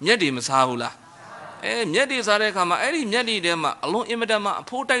မြတ်တွေမစားဘူးလားမြတ်တွေစားတဲ့အခါမှာအဲ့ဒီမြတ်တွေထဲမှာအလုံးအင်မတန်မှအ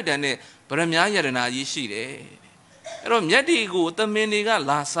ဖိုးတိုက်တန်တဲ့ဗရမ ्या ယရနာကြီးရှိတယ်အဲ့တော့မြတ်တွေကိုသမင်တွေက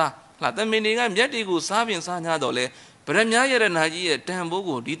လာစားသမင်တွေကမြတ်တွေကိုစားပြင်စား냐တော့လဲဗရမ ्या ယရနာကြီးရဲ့တန်ဖိုး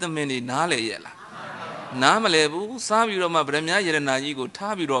ကိုဒီသမင်တွေနားလေရဲ့လားနားမလဲဘူးစားပြီးတော့မှဗရမ ्या ယရနာကြီးကို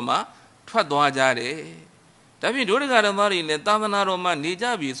ထားပြီးတော့မှထွက်သွားကြတယ်ဒါဖြင့်ဒုဒကဓမ္မတွေလည်းသာသနာတော်မှာနေကြ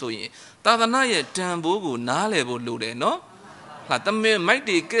ပြီဆိုရင်သာသနာရဲ့တန်ဖိုးကိုနားလည်ဖို့လိုတယ်နော်သမင်မိုက်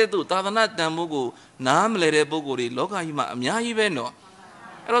တွေကဲ့သို့သာသနာတန်ဖိုးကိုနားမလဲတဲ့ပုဂ္ဂိုလ်တွေလောကကြီးမှာအများကြီးပဲနော်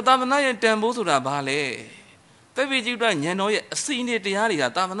အဲ့တော့သာသနာရဲ့တန်ဖိုးဆိုတာဘာလဲသဗ္ဗจิตဉာဏ်တော်ရဲ့အစီအစဉ်တရားတွေက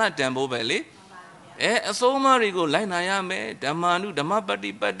သာသနာတန်ဖိုးပဲလေအစိုးအမတွေကိုလိုက်နာရမယ်ဓမ္မာနုဓမ္မပတ္တိ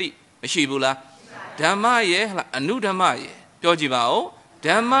မရှိဘူးလားဓမ္မရဲ့အနုဓမ္မရဲ့ပြောကြည့်ပါဦးဓ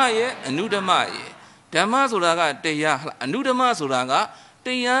မ္မရဲ့အနုဓမ္မရဲ့ဓမ္မဆိုတာကတရားအနုဓမ္မဆိုတာကတ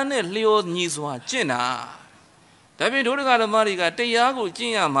ရားနဲ့လျော်ညီစွာကျင့်တာဒါဖြင့်ဒုဒကဓမ္မတွေကတရားကိုကျ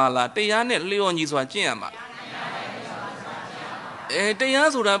င့်ရမှာလားတရားနဲ့လျော်ညီစွာကျင့်ရမှာလားတရား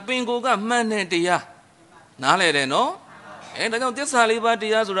ဆိုတာပင်ကိုယ်ကမှန်တဲ့တရားနားလဲတယ်နော်ဒါကြောင့်သစ္စာလေးပါးတ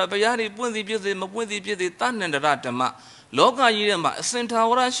ရားဆိုတာဘုရားတွေပွင့်စီဖြစ်စေမပွင့်စီဖြစ်စေတဏ္ဍန္တရဓမ္မလောကကြီးထဲမှာအစင်ထာ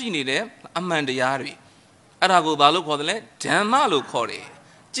ဝရရှိနေတဲ့အမှန်တရားတွေအဲ့ဒါကိုဘာလို့ခေါ်တယ်လဲဓမ္မလို့ခေါ်တယ်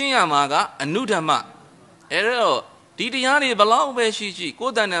ကျင့်ရမှာကအနုဓမ္မအဲ့တော့ဒီတရားတွေဘလောက်ပဲရှိကို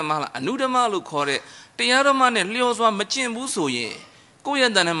ယ်တဏ္ဍမှာလားအနုဓမ္မလို့ခေါ်တဲ့တရားဓမ္မနဲ့လျော်စွာမကျင့်ဘူးဆိုရင် ကိုယ့်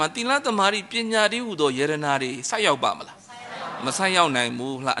ရဲ့တဏ္ဍာမှာတိလသမารိပညာတည်းဟူသောယရနာတွေဆက်ရောက်ပါမလားမဆက်ရောက်နိုင်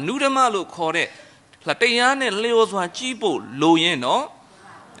ဘူးဟလားအနုဓမ္မလို့ခေါ်တဲ့ဟလားတရားနဲ့လျော်စွာကြီးဖို့လိုရင်တော့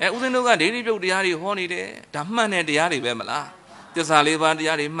ဦးဇင်းတို့ကဒိဋ္ဌိပြုတ်တရားတွေဟောနေတယ်ဒါမှန်တဲ့တရားတွေပဲမလားသစ္စာလေးပါး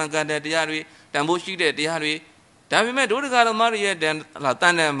တရားတွေမှန်ကန်တဲ့တရားတွေတန်ဖိုးရှိတဲ့တရားတွေဒါပေမဲ့ဒုဒကာဓမ္မတွေရဲ့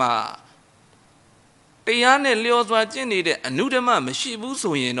တန်တဲ့မှာတရားနဲ့လျော်စွာကျင့်နေတဲ့အနုဓမ္မမရှိဘူး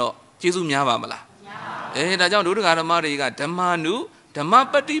ဆိုရင်တော့ကျေးဇူးများပါမလားဒါကြောင့်ဒုဒကာဓမ္မတွေကဓမ္မနုဓမ္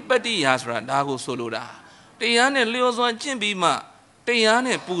မပฏิပတ္တိယာဆိုတာဒါကိုဆိုလိုတာတရားနဲ့လျော်စွာကျင့်ပြီးမှတ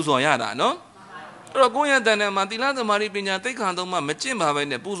ရားနဲ့ပူဇော်ရတာနော်အဲ့တော့ကိုယ့်ရဲ့တန်တဲ့မှာသီလသမารိပညာသိက္ခာသုံးမှမကျ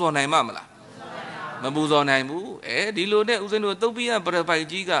င့်ပါပဲနဲ့ပူဇော်နိုင်မှာမလားမပူဇော်နိုင်ဘူးဒီလိုနဲ့ဦးဇင်းတို့သုတ်ပိယပရ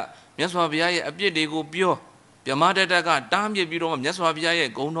ပိုက်ကြီးကမြတ်စွာဘုရားရဲ့အပြစ်တွေကိုပြောဗြဟ္မတတကတားမြစ်ပြီးတော့မြတ်စွာဘုရားရဲ့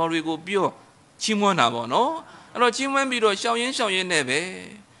ဂုဏ်တော်တွေကိုပြောချီးမွမ်းတာပေါ့နော်အဲ့တော့ချီးမွမ်းပြီးတော့ရှောင်ရင်းနဲ့ပဲ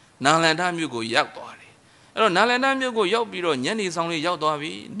နာလန္ဒမြို့ကိုရောက်သွားတယ်အဲ့တော့နာလန္ဒမြို့ကိုရောက်ပြီးတော့ညနေဆောင်လေးရောက်သွား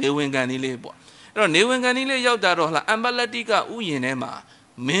ပြီနေဝင်ကန်လေးလေးပေါ့အဲ့တော့နေဝင်ကန်လေးလေးရောက်တာတော့ဟလာအမ္ပလတိကဥယျာဉ်ထဲ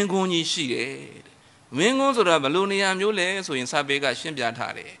မှာမင်းကွန်းကြီးရှိတယ်မင်းကွန်းဆိုတာဘယ်လိုနေရာမျိုးလဲဆိုရင်စာပေကရှ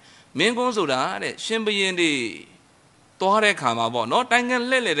င်းပြထားတယ်မင်းကွန်းဆိုတာတဲ့ရှင်ဘုရင်တွေသွားတဲ့ခါမှာပေါ့နော်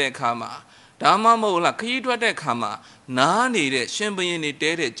တိုင်ငံလှည့်လေတဲ့ခါမှာဒါမှမဟုတ်လားခရီးထွက်တဲ့ခါမှာနားနေတဲ့ရှင်ဘုရင်တွေ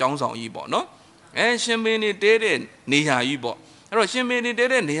တဲတဲ့ကျောင်းဆောင်ကြီးပေါ့နော်ရှင်ဘုရင်တွေတဲတဲ့နေရာကြီးပေါ့အဲ့တော့ရှင်ဘုရင်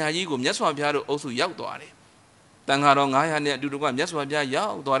တွေတဲတဲ့နေရာကြီးကိုမြတ်စွာဘုရားတို့အုပ်စုရောက်သွားတယ်တန်ခါတော်900နဲ့အတူတူကမြတ်စွာဘုရားရော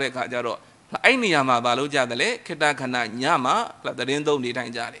က်သွားတဲ့ခါကျတော့အဲ့နေရာမှာဘာလို့ကြတယ်လဲခေတ္တခဏညမှာတရင်သုံးနေထို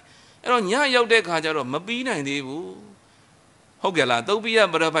င်ကြတယ်အဲ့တော့ညရောက်တဲ့ခါကျတော့မပြီးနိုင်သေးဘူးဟုတ်ကဲ့လားသုတ်ပိယ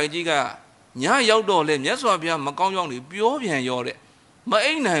ပရပိုက်ကြီးကညရောက်တော့လေမြတ်စွာဘုရားမကောင်းကြောင်းတွေပြောပြန်ရောတဲ့မ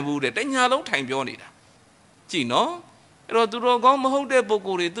အိပ်နိုင်ဘူးတဲ့တညာလုံးထိုင်ပြောနေတာကြည်နော်အဲ့တော့သူတော်ကောင်းမဟုတ်တဲ့ပုဂ္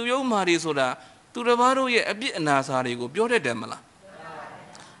ဂိုလ်တွေသူယုံမာတွေဆိုတာသူတစ်ပါးတို့ရဲ့အပြစ်အနာစာတွေကိုပြောတတ်တယ်မလား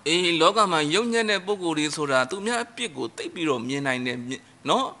လောကမှာယုံညံ့တဲ့ပုဂ္ဂိုလ်တွေဆိုတာသူများအပြစ်ကိုသိပြီးတော့မြင်နိုင်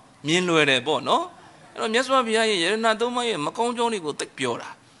တယ်နော်မြင်လွယ်တယ်ပေါ့နော်အဲ့တော့မြတ်စွာဘုရားရဲ့ယရဏသုံးပါးရဲ့မကောင်းကြောင်းတွေ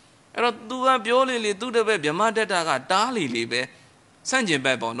ကိုသိပြောတာအဲ့တော့သူကပြောလေသူတပည့်ဗြဟ္မတတကတားလေပဲဆန့်ကျင်ဘ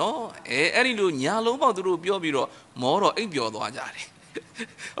က်ပေါ့နော်အဲ့ဒီလိုညာလုံးပေါက်သူတို့ပြောပြီးတော့မောတော့အိပ်ပျော်သွားကြတယ်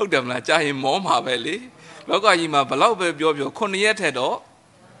ဟုတ်တယ်မလားကြာရင်မောမှာပဲလေလောကကြီးမှာဘလောက်ပဲပြော9ရက်ထက်တော့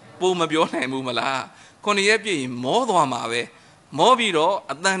ပိုမပြောနိုင်ဘူးမလား9ရက်ပြည့်ရင်မောသွားမှာပဲမောပြီးတော့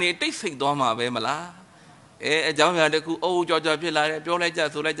အတန်တွေတိတ်ဆိတ်သွားမှာပဲမလားအကြောင်းအရာတစ်ခုအုပ်ကြောက်ဖြစ်လာတယ်ပြောလိုက်ကြ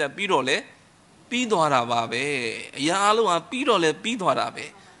ဆိုလိုက်ကြပြီးတော့လေပြီးသွားတာပါပဲအရာအလုံး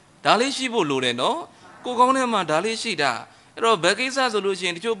ကပြီးတော့လေပြီးသွားတာပဲဒါလေးရှိဖို့လိုတယ်နော်ကိုကောင်းထဲမှာဒါလေးရှိတာအဲ့တော့ဘယ်ကိစ္စဆိုလို့ရှိ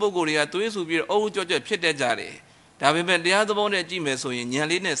ရင်တချို့ပုဂ္ဂိုလ်တွေကသွေးဆူပြီးအုပ်ကြောက်ဖြစ်တတ်ကြတယ်ဒါပေမဲ့တရားသဘောနဲ့ကြည့်မယ်ဆိုရင်ဉာဏ်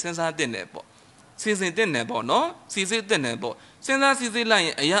လေးနဲ့စဉ်းစားသင့်တယ်ပေါ့စဉ်းသင့်တယ်ပေါ့နော်စီစစ်သင့်တယ်ပေါ့စဉ်းစားစီစစ်လိုက်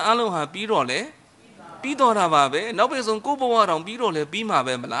ရင်အရာအလုံးဟာပြီးတော့လေပြီးတော့တာပါပဲနောက်ပြီးဆုံးကိုဘဝတောင်ပြီးတော့လေပြီး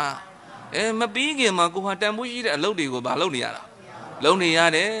မှာပဲမလားမပြီးခင်မှာကိုဟာတန်ဖိုးရှိတဲ့အလုပ်တွေကိုဘာလုပ်နေရတာလုပ်နေ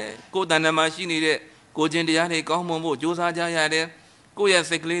ရတယ်ကိုတဏ္ဍာမှာရှိနေတဲ့ကိုခြင်းတရားတွေကောင်းမွန်ဖို့ကြိုးစားကြရတယ်ကိုရဲ့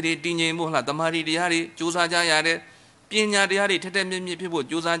စိတ်ကလေးတွေတည်ငြိမ်ဖို့ဟလားတမာတိတရားတွေကြိုးစားကြရတယ်ပညာတရားတွေထက်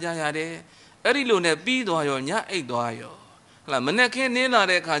ထက်မြက်မြက်ဖြစ်ဖို့ကြိုးစားကြရတယ်အဲ့ဒီလိုနဲ့ပြီးသွားရောညအိတ်သွားရောဟလားမနေ့ခင်းန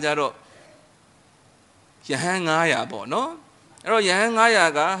င်းလာတဲ့ခါကျတော့ယဟန်900ပေါ့နော်အဲ့တော့ယဟန်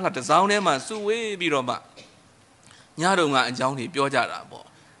900ကဟလားတစောင်းထဲမှာစုဝေးပြီးတော့မှညတုန်းကအကြောင်းတွေပြောကြတာပေါ့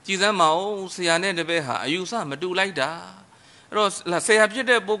ကြည်စမ်းမအောင်ဆရာနဲ့တပည့်ဟာအယူဆမတူလိုက်တာအဲ့တော့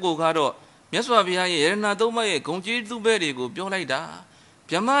ဆရာဖြစ်တဲ့ပုဂ္ဂိုလ်ကတော့မြတ်စွာဘုရားရဲ့ယရဏသုံးပါးရဲ့ဂုဏ်ကျေးဇူးပဲတွေကိုပြောလိုက်တာ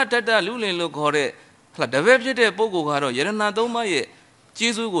ဗြဟ္မတတလူလင်လို့ခေါ်တဲ့တပည့်ဖြစ်တဲ့ပုဂ္ဂိုလ်ကတော့ယရဏသုံးပါးရဲ့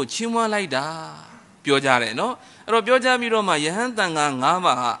ကျေးဇူးကိုချီးမွမ်းလိုက်တာပြောကြတယ်နော်အဲ့တော့ပြောကြပြီးတော့မှယဟန်တန်ခါ9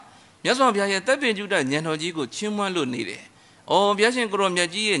ပါးဟာမြတ်စွာဘုရားရဲ့သက်ပင်ကျူတဉာဏ်တော်ကြီးကိုချီးမွမ်းလို့နေတယ်ဘုရားရှင်ကိုရောမြတ်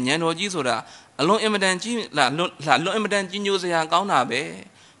ကြီးရဲ့ဉာဏ်တော်ကြီးဆိုတာအလွန်အင်မတန်ကြီးလွန်အင်မတန်ကြီးညိုစရာကော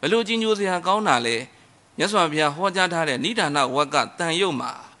င်းတာပဲဘလို့ကြီးညိုစရာကောင်းတာလဲမြတ်စွာဘုရားဟောကြားထားတဲ့နိဒာနဝက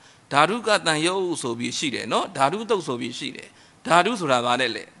တန်ရုပ်မှာဓာတုကတန်ရုပ်ဆိုပြီးရှိတယ်နော်ဓာတုတုတ်ဆိုပြီးရှိတယ်ဓာတု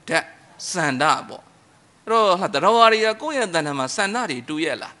ဆိုတာဘာလဲလေဓာတ်စန္ဒပေါ့အဲ့တော့တရားဝါရီကကိုယ့်ရဲ့တဏ္ဍာမှာစန္ဒ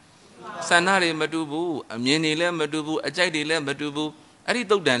တွေတူရဲ့လားစန္ဒတွေမတူဘူးအမြင်တွေလည်းမတူဘူးအကြိုက်တွေလည်းမတူဘူး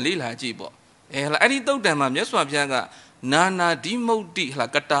အဲ့ဒီတုတ်တန်လေးလာကြည့်ပေါ့အဲ့ဒီတုတ်တန်မှာမြတ်စွာဘုရားကနာနာဓိမုတ်တိ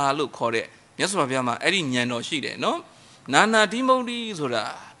ကတာလို့ခေါ်တဲ့မြတ်စွာဘုရားမှာအဲ့ဒီဉာဏ်တော်ရှိတယ်နော်နာနာဓိမုတ်တိ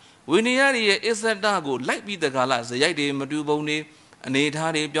ဆိုတာဝိနည်းရရဲ့အစ္ဆဒကိုလိုက်ပြီးတကားလားဇယိုက်တွေမတူပုံတွေအနေ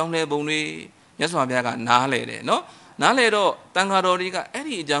ထားတွေပြောင်းလဲပုံတွေမြတ်စွာဘုရားကနားလဲတယ်နော်နားလဲတော့တန်ဃာတော်တွေက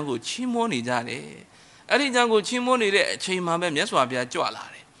အဲ့ဒီအကြောင်းကိုချီးမွမ်းနေကြတယ်အဲ့ဒီအကြောင်းကိုချီးမွမ်းနေတဲ့အချိန်မှာပဲမြတ်စွာဘုရားကြွလာ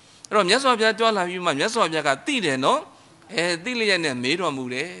တယ်အဲ့တော့မြတ်စွာဘုရားကြွလာပြီးမှမြတ်စွာဘုရားကသိတယ်နော်သိလျက်နဲ့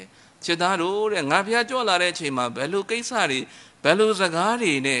မေးတော်မူတယ်ခြေသားတို့တဲ့ငါဘုရားကြွလာတဲ့အချိန်မှာဘယ်လိုကိစ္စတွေဘယ်လိုစ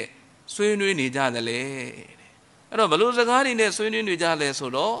ကားတွေနဲ့ဆွေးနွေးနေကြသလဲအဲ့တော့ဘယ်လိုစကားတွေနဲ့ဆွေးနွေးနေကြလဲဆို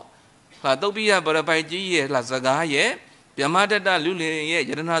တော့သုတ်ပိယပရပိုက်ကြီးရဲ့စကားရဲ့ Yamadata Lulin ye,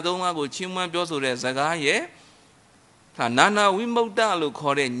 Yadanadoma go Chimwan Bioso de Zaga ye, Nana Wimota lo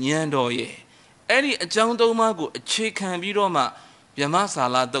kore Nyando ye. Any a Jandoma go a chicken viroma,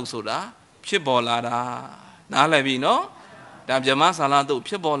 Yamasala dosoda, Pibolada, Nalavino, Dab Yamasala do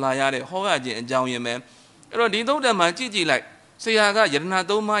Pibola yare, Hoaji and Jown man. Rodito da Majiji like, Sayaga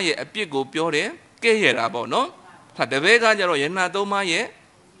Yadanadoma ye, a pigo piore, gay rabo, no? Tadavega Jaro Yanadoma ye,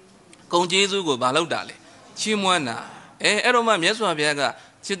 Con Jesu go Balodale, Chimwana. Eroma Meswa Biaga,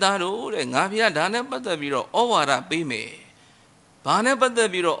 Chidaro, and Gavia Dana Pataviro, Ovara Bime. Bana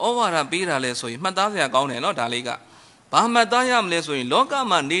Pataviro, Ovara Bira Leso, Madaya Gone, not Daliga. Bamadayam Leso in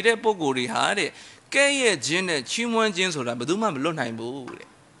Lokama needed Poguri Hare, Kay Jin, Chimwan Jinsura, Baduma Lunheim Bude.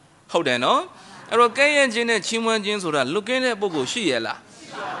 How then, no? Kay Jin, Chimwan Jinsura, looking at Bogo Shiela.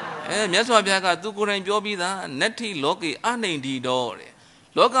 Meswa Biaga, Dukur and Jobida, Netty Loki, Anindi Dore.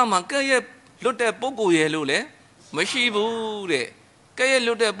 Lokama Kay looked at Bogo Yelule. Mashibu, Kay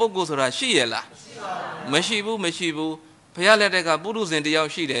looked at Bogos or Shiela. Mashibu, Pialetega Budus and the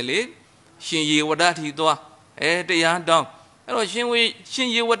Yaushidele, Shinyi Wadati Doa, the young dog.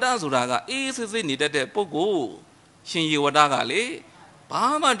 Shinyi Wadazuraga, easily needed a Pogo. Shinyi Wadaga le,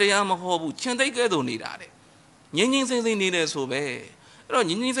 Bama de Yamahobu, Chandeka don't need it. Yin says they needed so bad.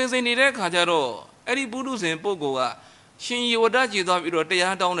 Yin says they needed Kajaro, Eddie Budus and Pogoa, Shinyi Wadaji dog, the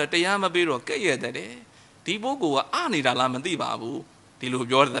young down at the Yamabiro, Kay that day. Tibogo, Anida Lamandibabu, Tilu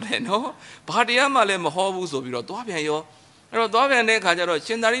Jordan, no? Patiamale Mahobus of your Dobiayo, Rodovian Kajaro,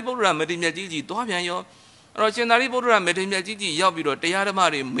 Chendari Bodra, Medina Gigi, Dobiayo, or Chendari Bodra, Medina Gigi, Yabiro,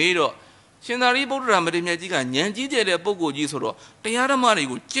 Teyaramari, Mado, Chendari Bodra, Medina Giga, Yanji, the Bogo Gisoro, Teyaramari,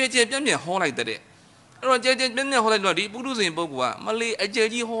 Jeje Bemia, Hall like the day. Or Jeje Bemia Hall like the Budus in Bogua, Malay, a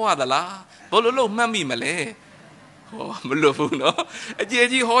Jeji Hoadala, Bololo, Mammy Malay. Oh, Mulufu, no? A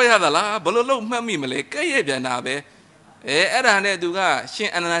Jeji Hoyadala, Bololo, Mammy Malay, Kayanabe. Erane Duga, Shin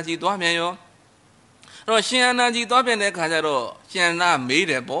Ananaji Domayo. Roshianaji Dobene Kajaro, Shana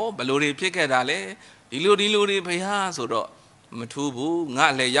made a ball, Baluri Picadale, Iludi Payasoro, Matubu,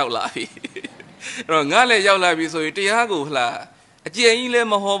 Nale Yaulavi. Rongale Yaulavi, so Itiago La. A Jale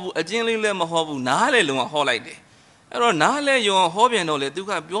Mahobu, a Jale Mahobu, Nale Luma Holiday. Nale, your hobby and all the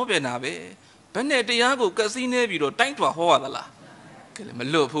Duga Biobenabe. Penne Tiago Casine Viro, time to a hoadala.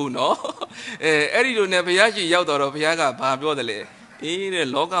 Malupu, no? Erido Nepiachi Yautor of Yaga, Pabiodele. Ere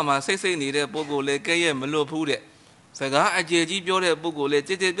Logama, Sese needed Bogole, Kaye, Malupude. Saga, a Jeji Biore Bogole,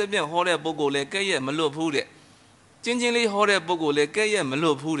 Tete, Hore Bogole, Kaye, Malupude. Gingerly Hore Bogole, Kaye,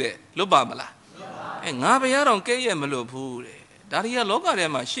 Malupude, Lubamala. And Nabiaron Kaye, Malupude. Daria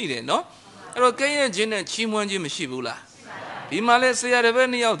Logarema, she, no? Kaye, Jin and Chimwanji Mashibula. Imale say a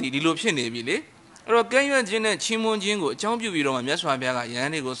revenue out the Luption Evile. Rogayan Jin and Chimon Jingo, Champu Viro and Yaswabiaga,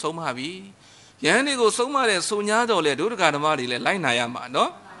 Yanigo Somavi. Yanigo Soma and Sonyado, Le Durgamari, Le Lainayama,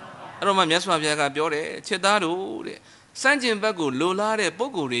 no? Roma Yaswabiaga Biore, Chedaro, Sanjin Bagu, Lulare,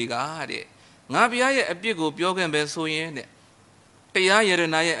 Bogu Rigade. Nabia, a bigo Biogan Besoyen. Paya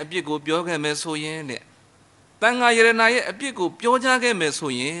Yerenaya, a bigo Biogan Besoyen. Tanga Yerenaya, a bigo Biojagan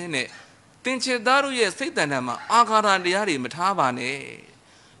Besoyen. Tinche daru ye Satanama, Agara diari Matabane.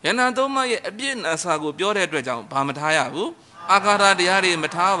 Yanadoma ye a bien asago Biore Dredjam, Pamatayabu, Agara diari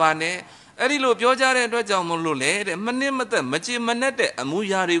Matabane, Erilo Biojare Dredjam Mulule, Manimata, Machi Manete,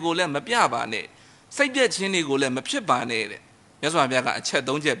 Amuyari Gole Mapiabane, Saja Chini Gole Mapibane. That's why I chat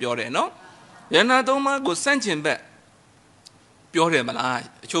don't get Biore, no? Yanadoma go Sanchin back. Biore Malai,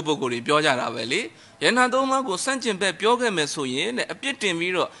 Choboguri, Biojara Valley. Yanadoma go Sanchin back, Bioga Mesoyen, a pitin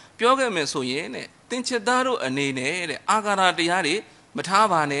viro. Pioga Mesoyene, Tinchedaro and Nene, Agara diari,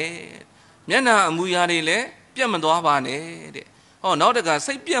 Matabane, Yana Muyari le, Piamadovane, oh, not a guy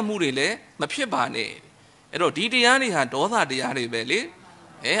say Piamurile, Mapibane. Ero Didiani had Dotha diari belly,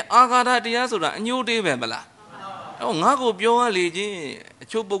 Agara diazura, and you de Vemala. Oh, Nago Bioa Ligi,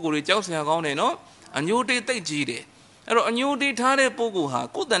 Choboguri Josiagone, no, and you de take Gide. Ero a new de Tare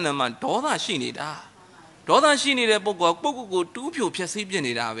Poguha, good than a man, Dotha Shinida. Doda she needed a book of Pogo, 2 pure Piasibian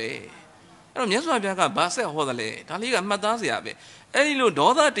in Ave. Yaswabiaga Bassa Hodale, Taliga Madaziabe. Elilu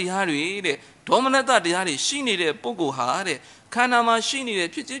Doda Diari, Dominata Diari, she needed a Pogo Hare, Kanama she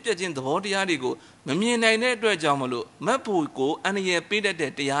needed Pichit in the Hodiarigo, Mamina Nedra Jamalu, Mapuko, and a year paid at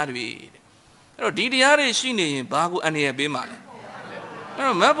Diari. Didiari she needed Bagu and a Bimal.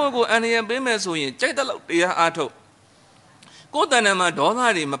 Mapogo and a Bimaso in Chetal Dia Ato. Go Danama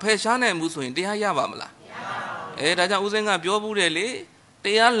Dodari, Mapeshana Musu in Dia Yavamala. Raja Uzenga Biobule,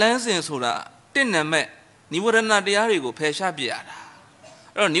 they are lancing Sura, Tiname, Niwurana Diarigo, Pesha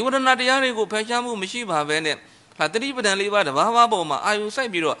Biara. Niwurana Diarigo, Peshamu, Mishiba Vene, Patriba and Liva, the Vavaboma, I will say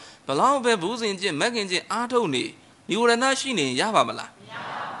Biro, Palau Bebus in Jim, Mackenzie, Atoni, နိဝရဏရှိနေရပါမ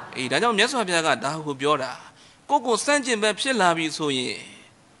လားအေးဒါကြောင့်မြတ်စွာဘုရားကဒါကိုပြောတာကိုစန့်ကျင်ဘက်ဖြစ်လာပြီဆိုရင်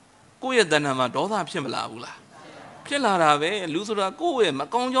ကိုယ့်ရဲ့တဏ္ဍာမှာဒေါသဖြစ်မလာဘူးလားဖြစ်လာတာပဲလူဆိုတာကိုယ့်ရဲ့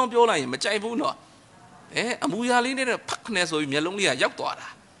မကောင်းကြောင်းပြောလိုက်ရင်မကြိုက်ဘူးနော်အမူအရာလေးနဲ့ဖက်ခနဲ့ဆိုပြီးမျက်လုံးလေးက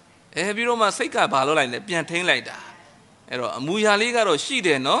ရောက်သွားတာပြီးတော့မှစိတ်ကဘာလို့လိုက်လဲပြန်ထိန်းလိုက်တာအဲ့တော့အမူအရာလေးကတော့ရှိတ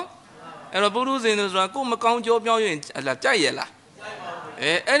ယ်နော်အဲ့တော့ပုရုဇဉ်ဆိုတာကိုမကောင်းကြောပြောရင်ကြိုက်ရဲ့လား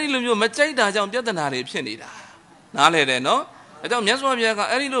အဲ့ဒီလိုမျိုးမကြိုက်တာကြောင့်ပြဿနာတွေဖြစ်နေတာနားလဲတယ်နော်အဲကြောင့်မြတ်စွာဘုရား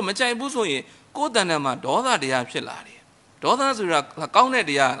ကအဲ့ဒီလိုမကြိုက်ဘူးဆိုရင်ကိုယ်တဏ္ဍာမှာဒေါသတရားဖြစ်လာတယ်ဒေါသဆိုတာကောင်း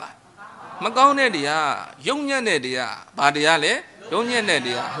တဲ့တရားလားမကောင်းတဲ့တရားယုံညံ့တဲ့တရားဘာတရားလဲယုံညံ့တဲ့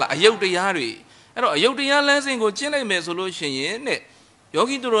တရားအယုတ်တရားတွေအဲ့တော့အယုတ်တရားလမ်းစဉ်ကိုကျင့်လိုက်မယ်ဆိုလို့ရှိရင်တဲ့ယော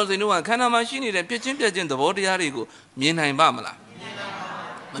ဂီသူတော်စင်တို့ကခန္ဓာမှာရှိနေတဲ့ပြည့်ချင်းသဘောတရားတွေကိုမြင်နိုင်ပါမ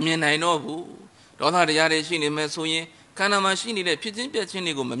လားမမြင်နိုင်တော့ဘူးဒေါသတရားတွေရှိနေမယ်ဆိုရင်ခန္ဓာမှာရှိနေတဲ့ဖြစ်ချင်း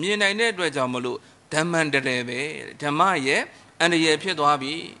တွေကိုမမြင်နိုင်တဲ့အတွက်ကြောင့်မလို့ဓမ္မန္တရေပဲဓမ္မရဲ့အန္တရာယ်ဖြစ်သွား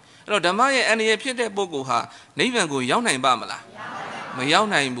ပြီအဲ့တော့ဓမ္မရဲ့အန္တရာယ်ဖြစ်တဲ့ပုဂ္ဂိုလ်ဟာနိဗ္ဗာန်ကိုရောက်နိုင်ပါမလားမရောက်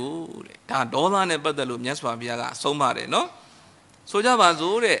နိုင်ဘူးတဲ့ဒါဒေါသနဲ့ပတ်သက်လို့မြတ်စွာဘုရားကအဆုံးပါတယ်နော်ဆိုကြပါ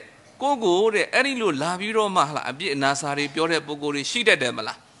စို့တဲ့ကိုတဲ့အဲ့ဒီလိုလာပြီးတော့မှအပြစ်အနာစာတွေပြောတဲ့ပုဂ္ဂိုလ်တွေရှိတတ်တယ်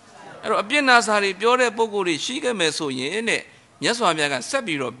မလားအဲ့တော့အပြစ်နာစာတွေပြောတဲ့ပုဂ္ဂိုလ်တွေရှိခဲ့မယ်ဆိုရင်တဲ့မြတ်စွာဘုရားကဆက်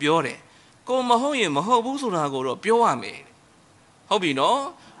ပြီးတော့ပြောတယ်ကိုမဟုတ်ရင်မဟုတ်ဘူးဆိုတာကိုတော့ပြောရမယ်ဟုတ်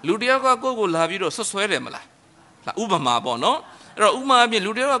ပြီနော်လူတယောက်ကကိုလာပြီးတော့ဆွဆွဲတယ်မလားဥပမာပေါ့နော်အဲ့တော့ဥပမာ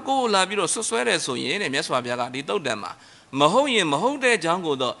အပြင်လူတယောက်ကကိုလာပြီးတော့ဆွဆွဲတယ်ဆိုရင်တဲ့မြတ်စွာဘုရားကဒီတုတ်တန်မှာမဟုတ်ရင်မဟုတ်တဲ့အကြော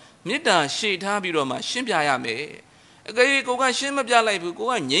င်းကိုတော့မေတ္တာရှေ့ထားပြီးတော့မှရှင်းပြရမယ်အကယ်၍ကိုကရှင်းမပြလိုက်ဘူး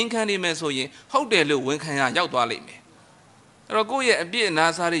ကိုကငြိမ်းခံနေမယ်ဆိုရင်ဟုတ်တယ်လို့ဝန်ခံရရောက်သွားလိမ့်မယ်အဲ့တော့ကိုယ့်ရဲ့အပြစ်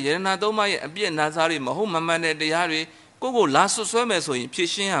အနာစာတွေယရဏသုံးပါးရဲ့အပြစ်အနာစာတွေမဟုတ်မမှန်တဲ့တရားတွေကိုလာဆွဆွဲမယ်ဆိုရင်ဖြေ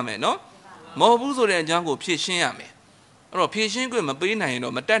ရှင်းရမယ်နော်မဟုတ်ဘူးဆိုတဲ့အကြောင်းကိုဖြေရှင်းရမယ်အဲ့တော့ဖြေရှင်းခွင့်မပေးနိုင်ရင်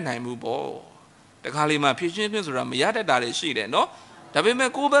တော့မတတ်နိုင်ဘူးပေါ့တခါလေမှဖြေရှင်းခွင့်ဆိုတာမရတတ်တာတွေရှိတယ်နော်ဒါပေမဲ့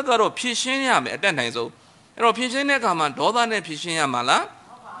ကိုယ့်ဘက်ကတော့ဖြေရှင်းရမယ်အတတ်နိုင်ဆုံးအဲ့တော့ဖြေရှင်းတဲ့အခါမှာဒေါသနဲ့ဖြေရှင်းရမှာ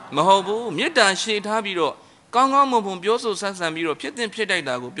လားမဟုတ်ဘူးမေတ္တာရှေ့ထားပြီးတော့ကောင်းကောင်းမွန်မွန်ပြောဆိုဆက်ဆံပြီးတော့ဖြစ်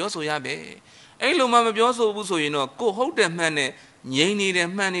တိုက်တာကိုပြောဆိုရမယ်အဲ့လိုမှမပြောဆိုဘူးဆိုရင်တော့ကိုဟုတ်တယ်မှန်တယ်ငြိမ်နေ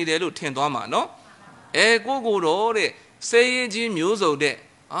တယ်မှန်နေတယ်လို့ထင်သွားမှာနော်ကိုတော့တဲ့စေရင်ကြီးမျိုးစုံတဲ့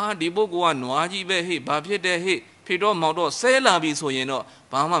ဒီပုဂ္ဂိုလ်ကနွားကြီးပဲဟိဘာဖြစ်တဲ့ဟိဖေတော့မောင်တော့ဆဲလာပြီဆို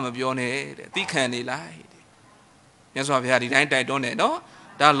ရင်တော့ဘာမှမပြောနဲ့တဲ့သိခံနေလိုက်တဲ့မြတ်စွာဘုရားဒီတိုင်းတိုက်တွန်း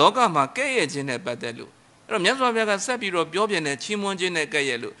တယ်နော်ဒါလောကမှာကဲ့ရဲ့ခြင်းနဲ့ပတ်သက်လို့အဲ့တော့မြတ်စွာဘုရားကဆက်ပြီးတော့ပြောပြတဲ့ချီးမွမ်းခြင်းနဲ့ကဲ့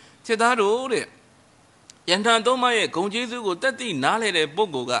ရဲ့လို့ခြေသားတို့တဲ့ယန္တန်သုံးပါးရဲ့ဂုဏ်ကျေးဇူးကိုတက်သိနားလေ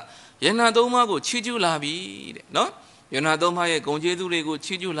တဲ့ပုဂ္ဂိုလ်ကယန္တန်သုံးပါးကိုချီးကျူးလာပြီတဲ့နော်ယန္တန်သုံးပါးရဲ့ဂုဏ်ကျေးဇူးတွေကို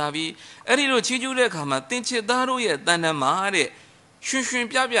ချီးကျူးလာပြီအဲ့ဒီလိုချီးကျူးတဲ့အခါမှာသင်္ချစ်သားတို့ရဲ့တဏ္ဍာမှာတဲ့ရွှင်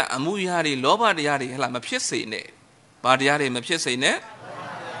ပြအမှုရာတွေလောဘတရားတွေမဖြစ်စေနဲ့ဘာတရားတွေမဖြစ်စေ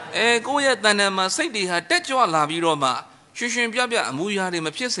နဲ့ကိုယ့်ရဲ့တဏ္ဍာမှာစိတ်တွေဟာတက်ကြွလာပြီးတော့မှရွှင်ပြအမှုရာတွေမ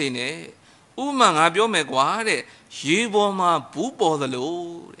ဖြစ်စေနဲ့ဥပမာငါပြောမယ်ကွာတဲ့ရေပေါ်မှာဘူးပေါ်သလို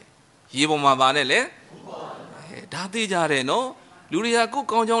တဲ့ရေပေါ်မှာဗာနဲ့လေဒါသိကြတယ်နော်လူတွေက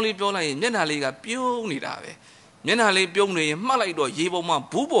ကိုယ်ကောင်းချောင်းလေးပြောလိုက်ရင်မျက်နှာလေးကပြုံးနေတာပဲမျက်နှာလေးပြုံးနေရင်မှတ်လိုက်တော့ရေပေါ်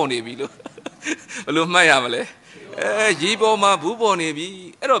မှာဘူးပေါ်နေပြီလို့ဘယ်လိုမှတ်ရမလဲရေပေါ်မှာဘူးပေါ်နေပြီ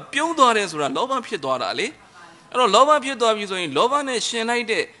အဲ့တော့ပြုံးသွားတယ်ဆိုတာလောဘဖြစ်သွားတာလေအဲ့တော့လောဘဖြစ်သွားပြီဆိုရင်လောဘနဲ့ရှင်လိုက်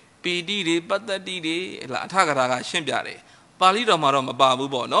တဲ့ပီတိတွေပတ္တတိတွေအထကရာကရှင်းပြတယ်ပါဠိတော်မှာတော့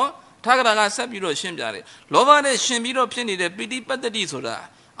မပါဘူးပေါ့နော်အထကရာကဆက်ပြီးတော့ရှင်းပြတယ်လောဘနဲ့ရှင်ပြီးတော့ဖြစ်နေတဲ့ပီတိပတ္တတိဆိုတာ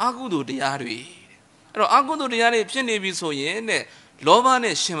အာဟုတုတရားတွေအဲ့တော့အာဟုတုတရားတွေဖြစ်နေပြီဆိုရင်တဲ့လော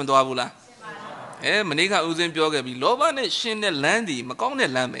ဘနဲ့ရှင်မသွားဘူးလားမနေ့ကဦးစင်းပြောခဲ့ပြီလောဘနဲ့ရှင်တဲ့လမ်းဒီမကောင်းတဲ့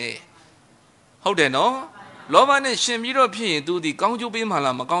လမ်းပဲဟုတ်တယ်နော်လောဘနဲ့ရှင်ပြီးတော့ဖြစ်ရင်သူဒီကောင်းကျိုးပေးမှာ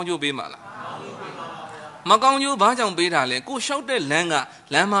လားမကောင်းကျိုးပေးမှာလားမကောင်းကျိုးဘာကြောင့်ပေးတာလဲကိုလျှောက်တဲ့လမ်းက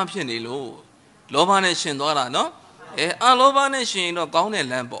လမ်းမဖြစ်နေလို့လောဘနဲ့ရှင်သွားတာနော်အာလောဘနဲ့ရှင်ရင်တော့ကောင်း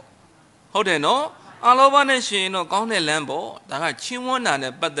တဲ့လမ်းပေါ့ဟုတ်တယ်နော်အာလောဘနဲ့ရှင်ရင်တော့ကောင်းတဲ့လမ်းပေါ့ဒါကချင်းဝ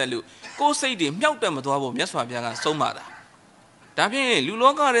န်းတာနဲ့ပတ်သက်လို့ကိုယ်စိတ်တွေမြောက်တက်မသွားဖို့မြတ်စွာဘုရားကဆုံးမတာဒါဖြ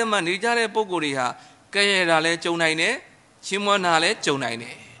င့်လူလောကထဲမှာနေကြတဲ့ပုဂ္ဂိုလ်တွေဟာကဲရတာလဲကြုံနိုင်တယ်ချင်းဝန်းတာလဲကြုံနိုင်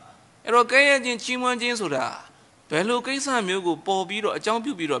တယ်အဲ့တော့ကဲရခြင်းချင်းဝန်းခြင်းဆိုတာဘယ်လိုကိစ္စမျိုးကိုပေါ်ပြီးတော့အကြောင်း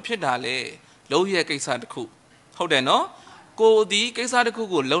ပြုပြီးတော့ဖြစ်တာလဲလုံးရဲ့ကိစ္စတစ်ခုဟုတ်တယ်နော်ကိုဒီကိစ္စတစ်ခု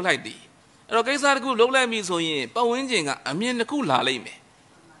ကိုလှုပ်လိုက်သည်အဲ့တော့ကိစ္စတစ်ခုလှုပ်လိုက်ပြီဆိုရင်ပတ်ဝန်းကျင်ကအမြင်တစ်ခုလာလိမ့်မယ်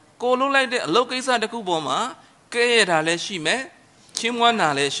ကိုလှုပ်လိုက်တဲ့အလုပ်ကိစ္စတစ်ခုပေါ်မှာကဲရတာလဲရှိမယ်ချင်းဝန်း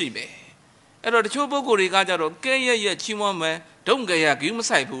တာလဲရှိမယ်အဲ့တော့တချို့ပုဂ္ဂိုလ်တွေကကြတော့ကဲရချင်းဝန်းမယ်ဒုံကရဂိူး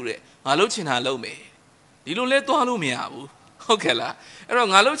မဆိုင်ဘူးတဲ့ငါလှုပ်ချင်တာလှုပ်မယ်ဒီလိုလဲသွားလို့မရဘူးဟုတ်ကဲ့လားအဲ့တော့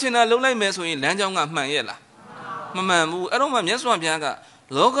ငါလှုပ်ချင်တာလှုပ်လိုက်မယ်ဆိုရင်လမ်းကြောင်းကမှန်ရဲ့လားမမှန်ဘူးအဲ့တော့မှမြတ်စွာဘုရားက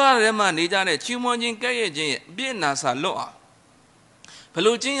လောကထဲမှာနေကြတဲ့ချီးမွမ်းခြင်းကဲ့ရဲ့ခြင်းရဲ့အပြည့်အနာစာလွတ်အောင်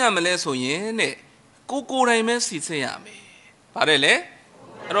ဘယ်လိုကျင့်ရမလဲဆိုရင်တဲ့ ကိုတိုင်းပဲစီစစ်ရမယ်ဗါတယ်လေ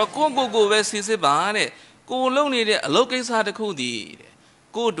အဲ့တော့ကိုပဲစီစစ်ပါတဲ့ကိုလုံနေတဲ့အလုပ်ကိစ္စတစ်ခုတည်းတဲ့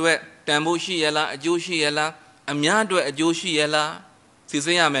ကိုအတွက်တန်ဖိုးရှိရလားအကျိုးရှိရလားအများအတွက်အကျိုးရှိရလားစီစ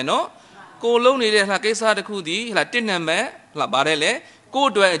စ်ရမယ်နော်ကိုလုံနေတဲ့ဟာကိစ္စတစ်ခုတည်းဟာတစ်နံပါတ်ဟာဗါတယ်လေကို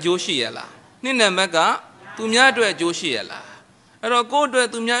အတွက်အကျိုးရှိရလားနှစ်နံပါတ်ကသူများအတွက်အကျိုးရှိရလားအဲ့တော့ကိုအတွက်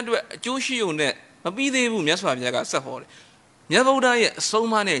သူများအတွက်အကျိုးရှိုံနဲ့မပြီးသေးဘူးမြတ်စွာဘုရားကဆက်ဟောတယ်မြတ်ဗုဒ္ဓရဲ့အဆုံး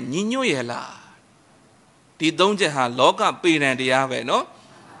အမနဲ့ညီညွတ်ရလားဒီသုံးချက်ဟာလောကပေရန်တရားပဲနော်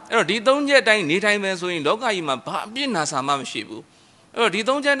အဲ့တော့ဒီသုံးချက်တိုင်းနေတိုင်းပဲဆိုရင်လောကကြီးမှာဘာအပြစ်နာစာမှမရှိဘူးအဲ့တော့ဒီ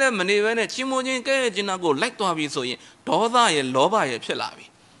သုံးချက်နဲ့မနေဘဲနဲ့ချီးမွမ်းခြင်းကဲ့ရဲ့ခြင်းကိုလိုက်သွားပြီဆိုရင်ဒေါသရဲ့လောဘရဲ့ဖြစ်လာပြီ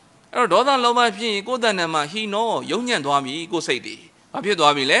အဲ့တော့ဒေါသလောဘဖြစ်ရင်ကိုယ်တဏ္ဍာမှာဟီနောယုံညံ့သွားပြီကိုယ်စိတ်တွေဘာဖြစ်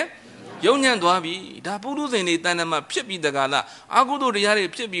သွားပြီလဲယုံညံ့သွားပြီဒါပုရုဇဉ်တွေတဏ္ဍာမှာဖြစ်ပြီးတကားလားအာဟုတုတရားတွေ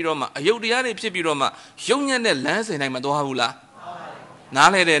ဖြစ်ပြီးတော့မှအယုတ်တရားတွေဖြစ်ပြီးတော့မှယုံညံ့တဲ့လမ်းစဉ်တိုင်းမသွားဘူးလား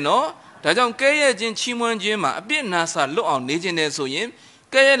နားလဲတယ်နော်ဒါကြောင့်ကဲ့ရဲ့ခြင်းချီးမွမ်းခြင်းမှာအပြစ်နာစာလွတ်အောင်နေခြင်းနဲ့ဆိုရင်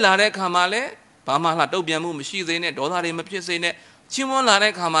ကဲ့ရဲ့လာတဲ့ခါမှာလဲဘာမှလှတုတ်ပြန်မှုမရှိစေနဲ့ဒေါသတွေမဖြစ်စေနဲ့ချီးမွမ်းလာ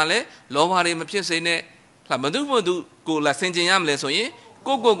တဲ့ခါမှာလဲလောဘတွေမဖြစ်စေနဲ့လှမသူကိုလာဆင်ကျင်ရမလဲဆိုရင်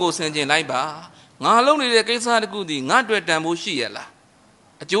ကိုဆင်ကျင်လိုက်ပါငါလုံးနေတဲ့ကိစ္စတခုဒီငါအတွက်တန်ဖို့ရှိရလား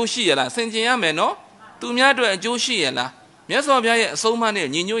အကျိုးရှိရလားဆင်ကျင်ရမယ်နော်သူများအတွက်အကျိုးရှိရလားမြတ်စွာဘုရားရဲ့အဆုံးအမနဲ့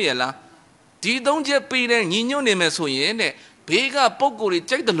ညီညွတ်ရလားဒီသုံးချက်ပြီးတဲ့ညီညွတ်နေမယ်ဆိုရင်တဲ့ဘေးကပုံကိုယ်တွေ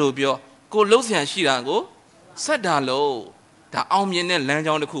ကြိုက်တယ်လို့ပြောကိုလှုပ်ဆန်ရှိတာကိုဆက်တာလို့ဒါအောင်မြင်တဲ့လမ်း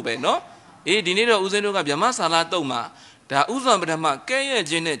ကြောင်းတစ်ခုပဲနော်အေးဒီနေ့တော့ဦးဇင်းတို့ကဗြဟ္မစာလာတုတ်မှာဒါဥစွာပထမကဲ့ရဲ့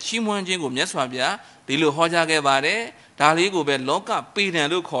ခြင်းနဲ့ချီးမွမ်းခြင်းကိုမြတ်စွာဘုရားဒီလိုဟောကြားခဲ့ပါတယ်ဒါလေးကိုပဲလောကပေတံ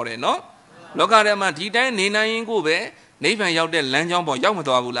လို့ခေါ်တယ်နော်လောကထဲမှာဒီတိုင်းနေနိုင်ရင်ကိုပဲနိဗ္ဗာန်ရောက်တဲ့လမ်းကြောင်းပေါ်ရောက်မ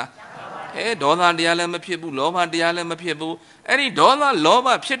သွားဘူးလားဒေါသတရားလည်းမဖြစ်ဘူးလောဘတရားလည်းမဖြစ်ဘူးအဲ့ဒီဒေါသလောဘ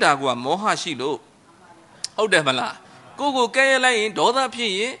ဖြစ်တာကမောဟရှိလို့ဟုတ်တယ်မလားကိုကဲရလိုက်ရင်ဒေါသဖြ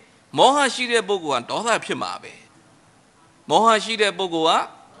စ်ရင်မောဟရှိတဲ့ပုဂ္ဂိုလ်ကဒေါသဖြစ်မှာပဲမောဟရှိတဲ့ပုဂ္ဂိုလ်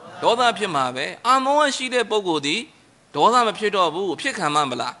ကဒေါသဖြစ်မှာပဲအာမောဟရှိတဲ့ပုဂ္ဂိုလ်ဒီဒေါသမဖြစ်တော့ဘူးဖြစ်ခံမှာ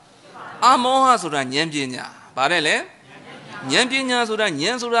မလားအာမောဟဆိုတာဉာဏ်ပညာဗါတယ်လေဉာဏ်ပညာဆိုတာဉာ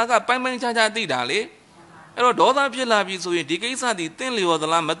ဏ်ဆိုတာကပိုင်းပိုင်းခြားခြားသိတာလေအဲ့တော့ဒေါသဖြစ်လာပြီဆိုရင်ဒီကိစ္စဒီတင့်လျော်သ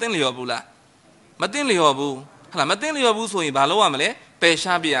လားမတင့်လျော်ဘူးလားမတင့်လျော်ဘူးဟလားမတင့်လျော်ဘူးဆိုရင်ဘာလုပ်ရမလဲပယ်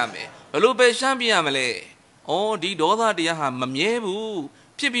ရှားပြရမယ်ဘလို့ပယ်ရှားပြရမလဲဩဒီဒေါသတရားဟာမမြဲဘူး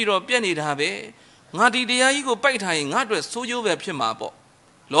ဖြစ်ပြီးတော့ပြက်နေတာပဲငါဒီတရားကြီးကိုပိုက်ထားရင်ငါအတွက်ဆိုးကျိုးပဲဖြစ်မှာပေါ့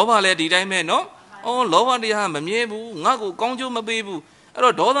လောဘလည်းဒီတိုင်းပဲနော်ဩလောဘတရားမမြဲဘူးငါ့ကိုကောင်းကျိုးမပေးဘူးအဲ့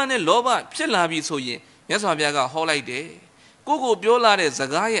တော့ဒေါသနဲ့လောဘဖြစ်လာပြီဆိုရင်မြတ်စွာဘုရားကဟောလိုက်တယ်ကိုပြောလာတဲ့စ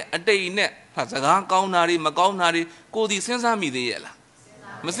ကားရဲ့အတိတ်နဲ့စကားကောင်းတာတွေမကောင်းတာတွေကိုဒီစဉ်းစားမိသေးရဲ့လား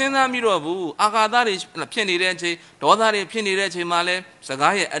မစဉ်းစားမိတော့ဘူးအာဃာတတွေဖြစ်နေတဲ့အချိန်ဒေါသတွေဖြစ်နေတဲ့အချိန်မှာလဲစ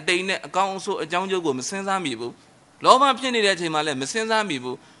ကားရဲ့အတိတ်နဲ့အကောင်းအဆိုးအကြောင်းကျိုးကိုမစဉ်းစားမိဘူးလောဘဖြစ်နေတဲ့အချိန်မှာလဲမစဉ်းစားမိ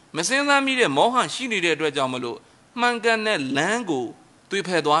ဘူးမစဉ်းစားမိတဲ့မောဟရှိနေတဲ့အတွက်ကြောင့်မလို့မှန်ကန်တဲ့လမ်းကိုတွေးဖ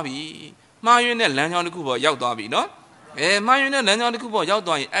ယ်သွားပြီမှားယွင်းတဲ့လမ်းကြောင်းတစ်ခုပေါ်ရောက်သွားပြီနော်မှားယွင်းတဲ့လမ်းကြောင်းတစ်ခုပေါ်ရောက်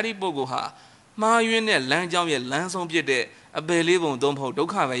သွားရင်အဲ့ဒီပုဂ္ဂိုလ်ဟာမှားယွင်းတဲ့လမ်းကြောင်းရဲ့လမ်းဆုံးဖြစ်တဲ့အပယ်လေးပုံသုံးဖို့ဒု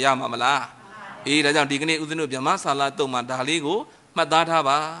က္ခပဲရမှာမလားအေးဒါကြောင့်ဒီကနေ့ဦးဇင်းတို့ဗြဟ္မစာလာတုံမှာဒါလေးကိုမှတ်သားထား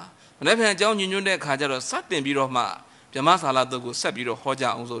ပါမနေ့ပြန်အကြောင်းညွှန်တဲ့အခါကျတော့စတင်ပြီးတော့မှဗြဟ္မစာလာတုကိုဆက်ပြီးတော့ဟောကြ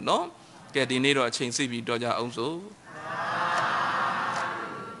အောင်ဆိုနော်ကဲဒီနေ့တော့အချိန်စိပြီးတော့ကြအောင်ဆို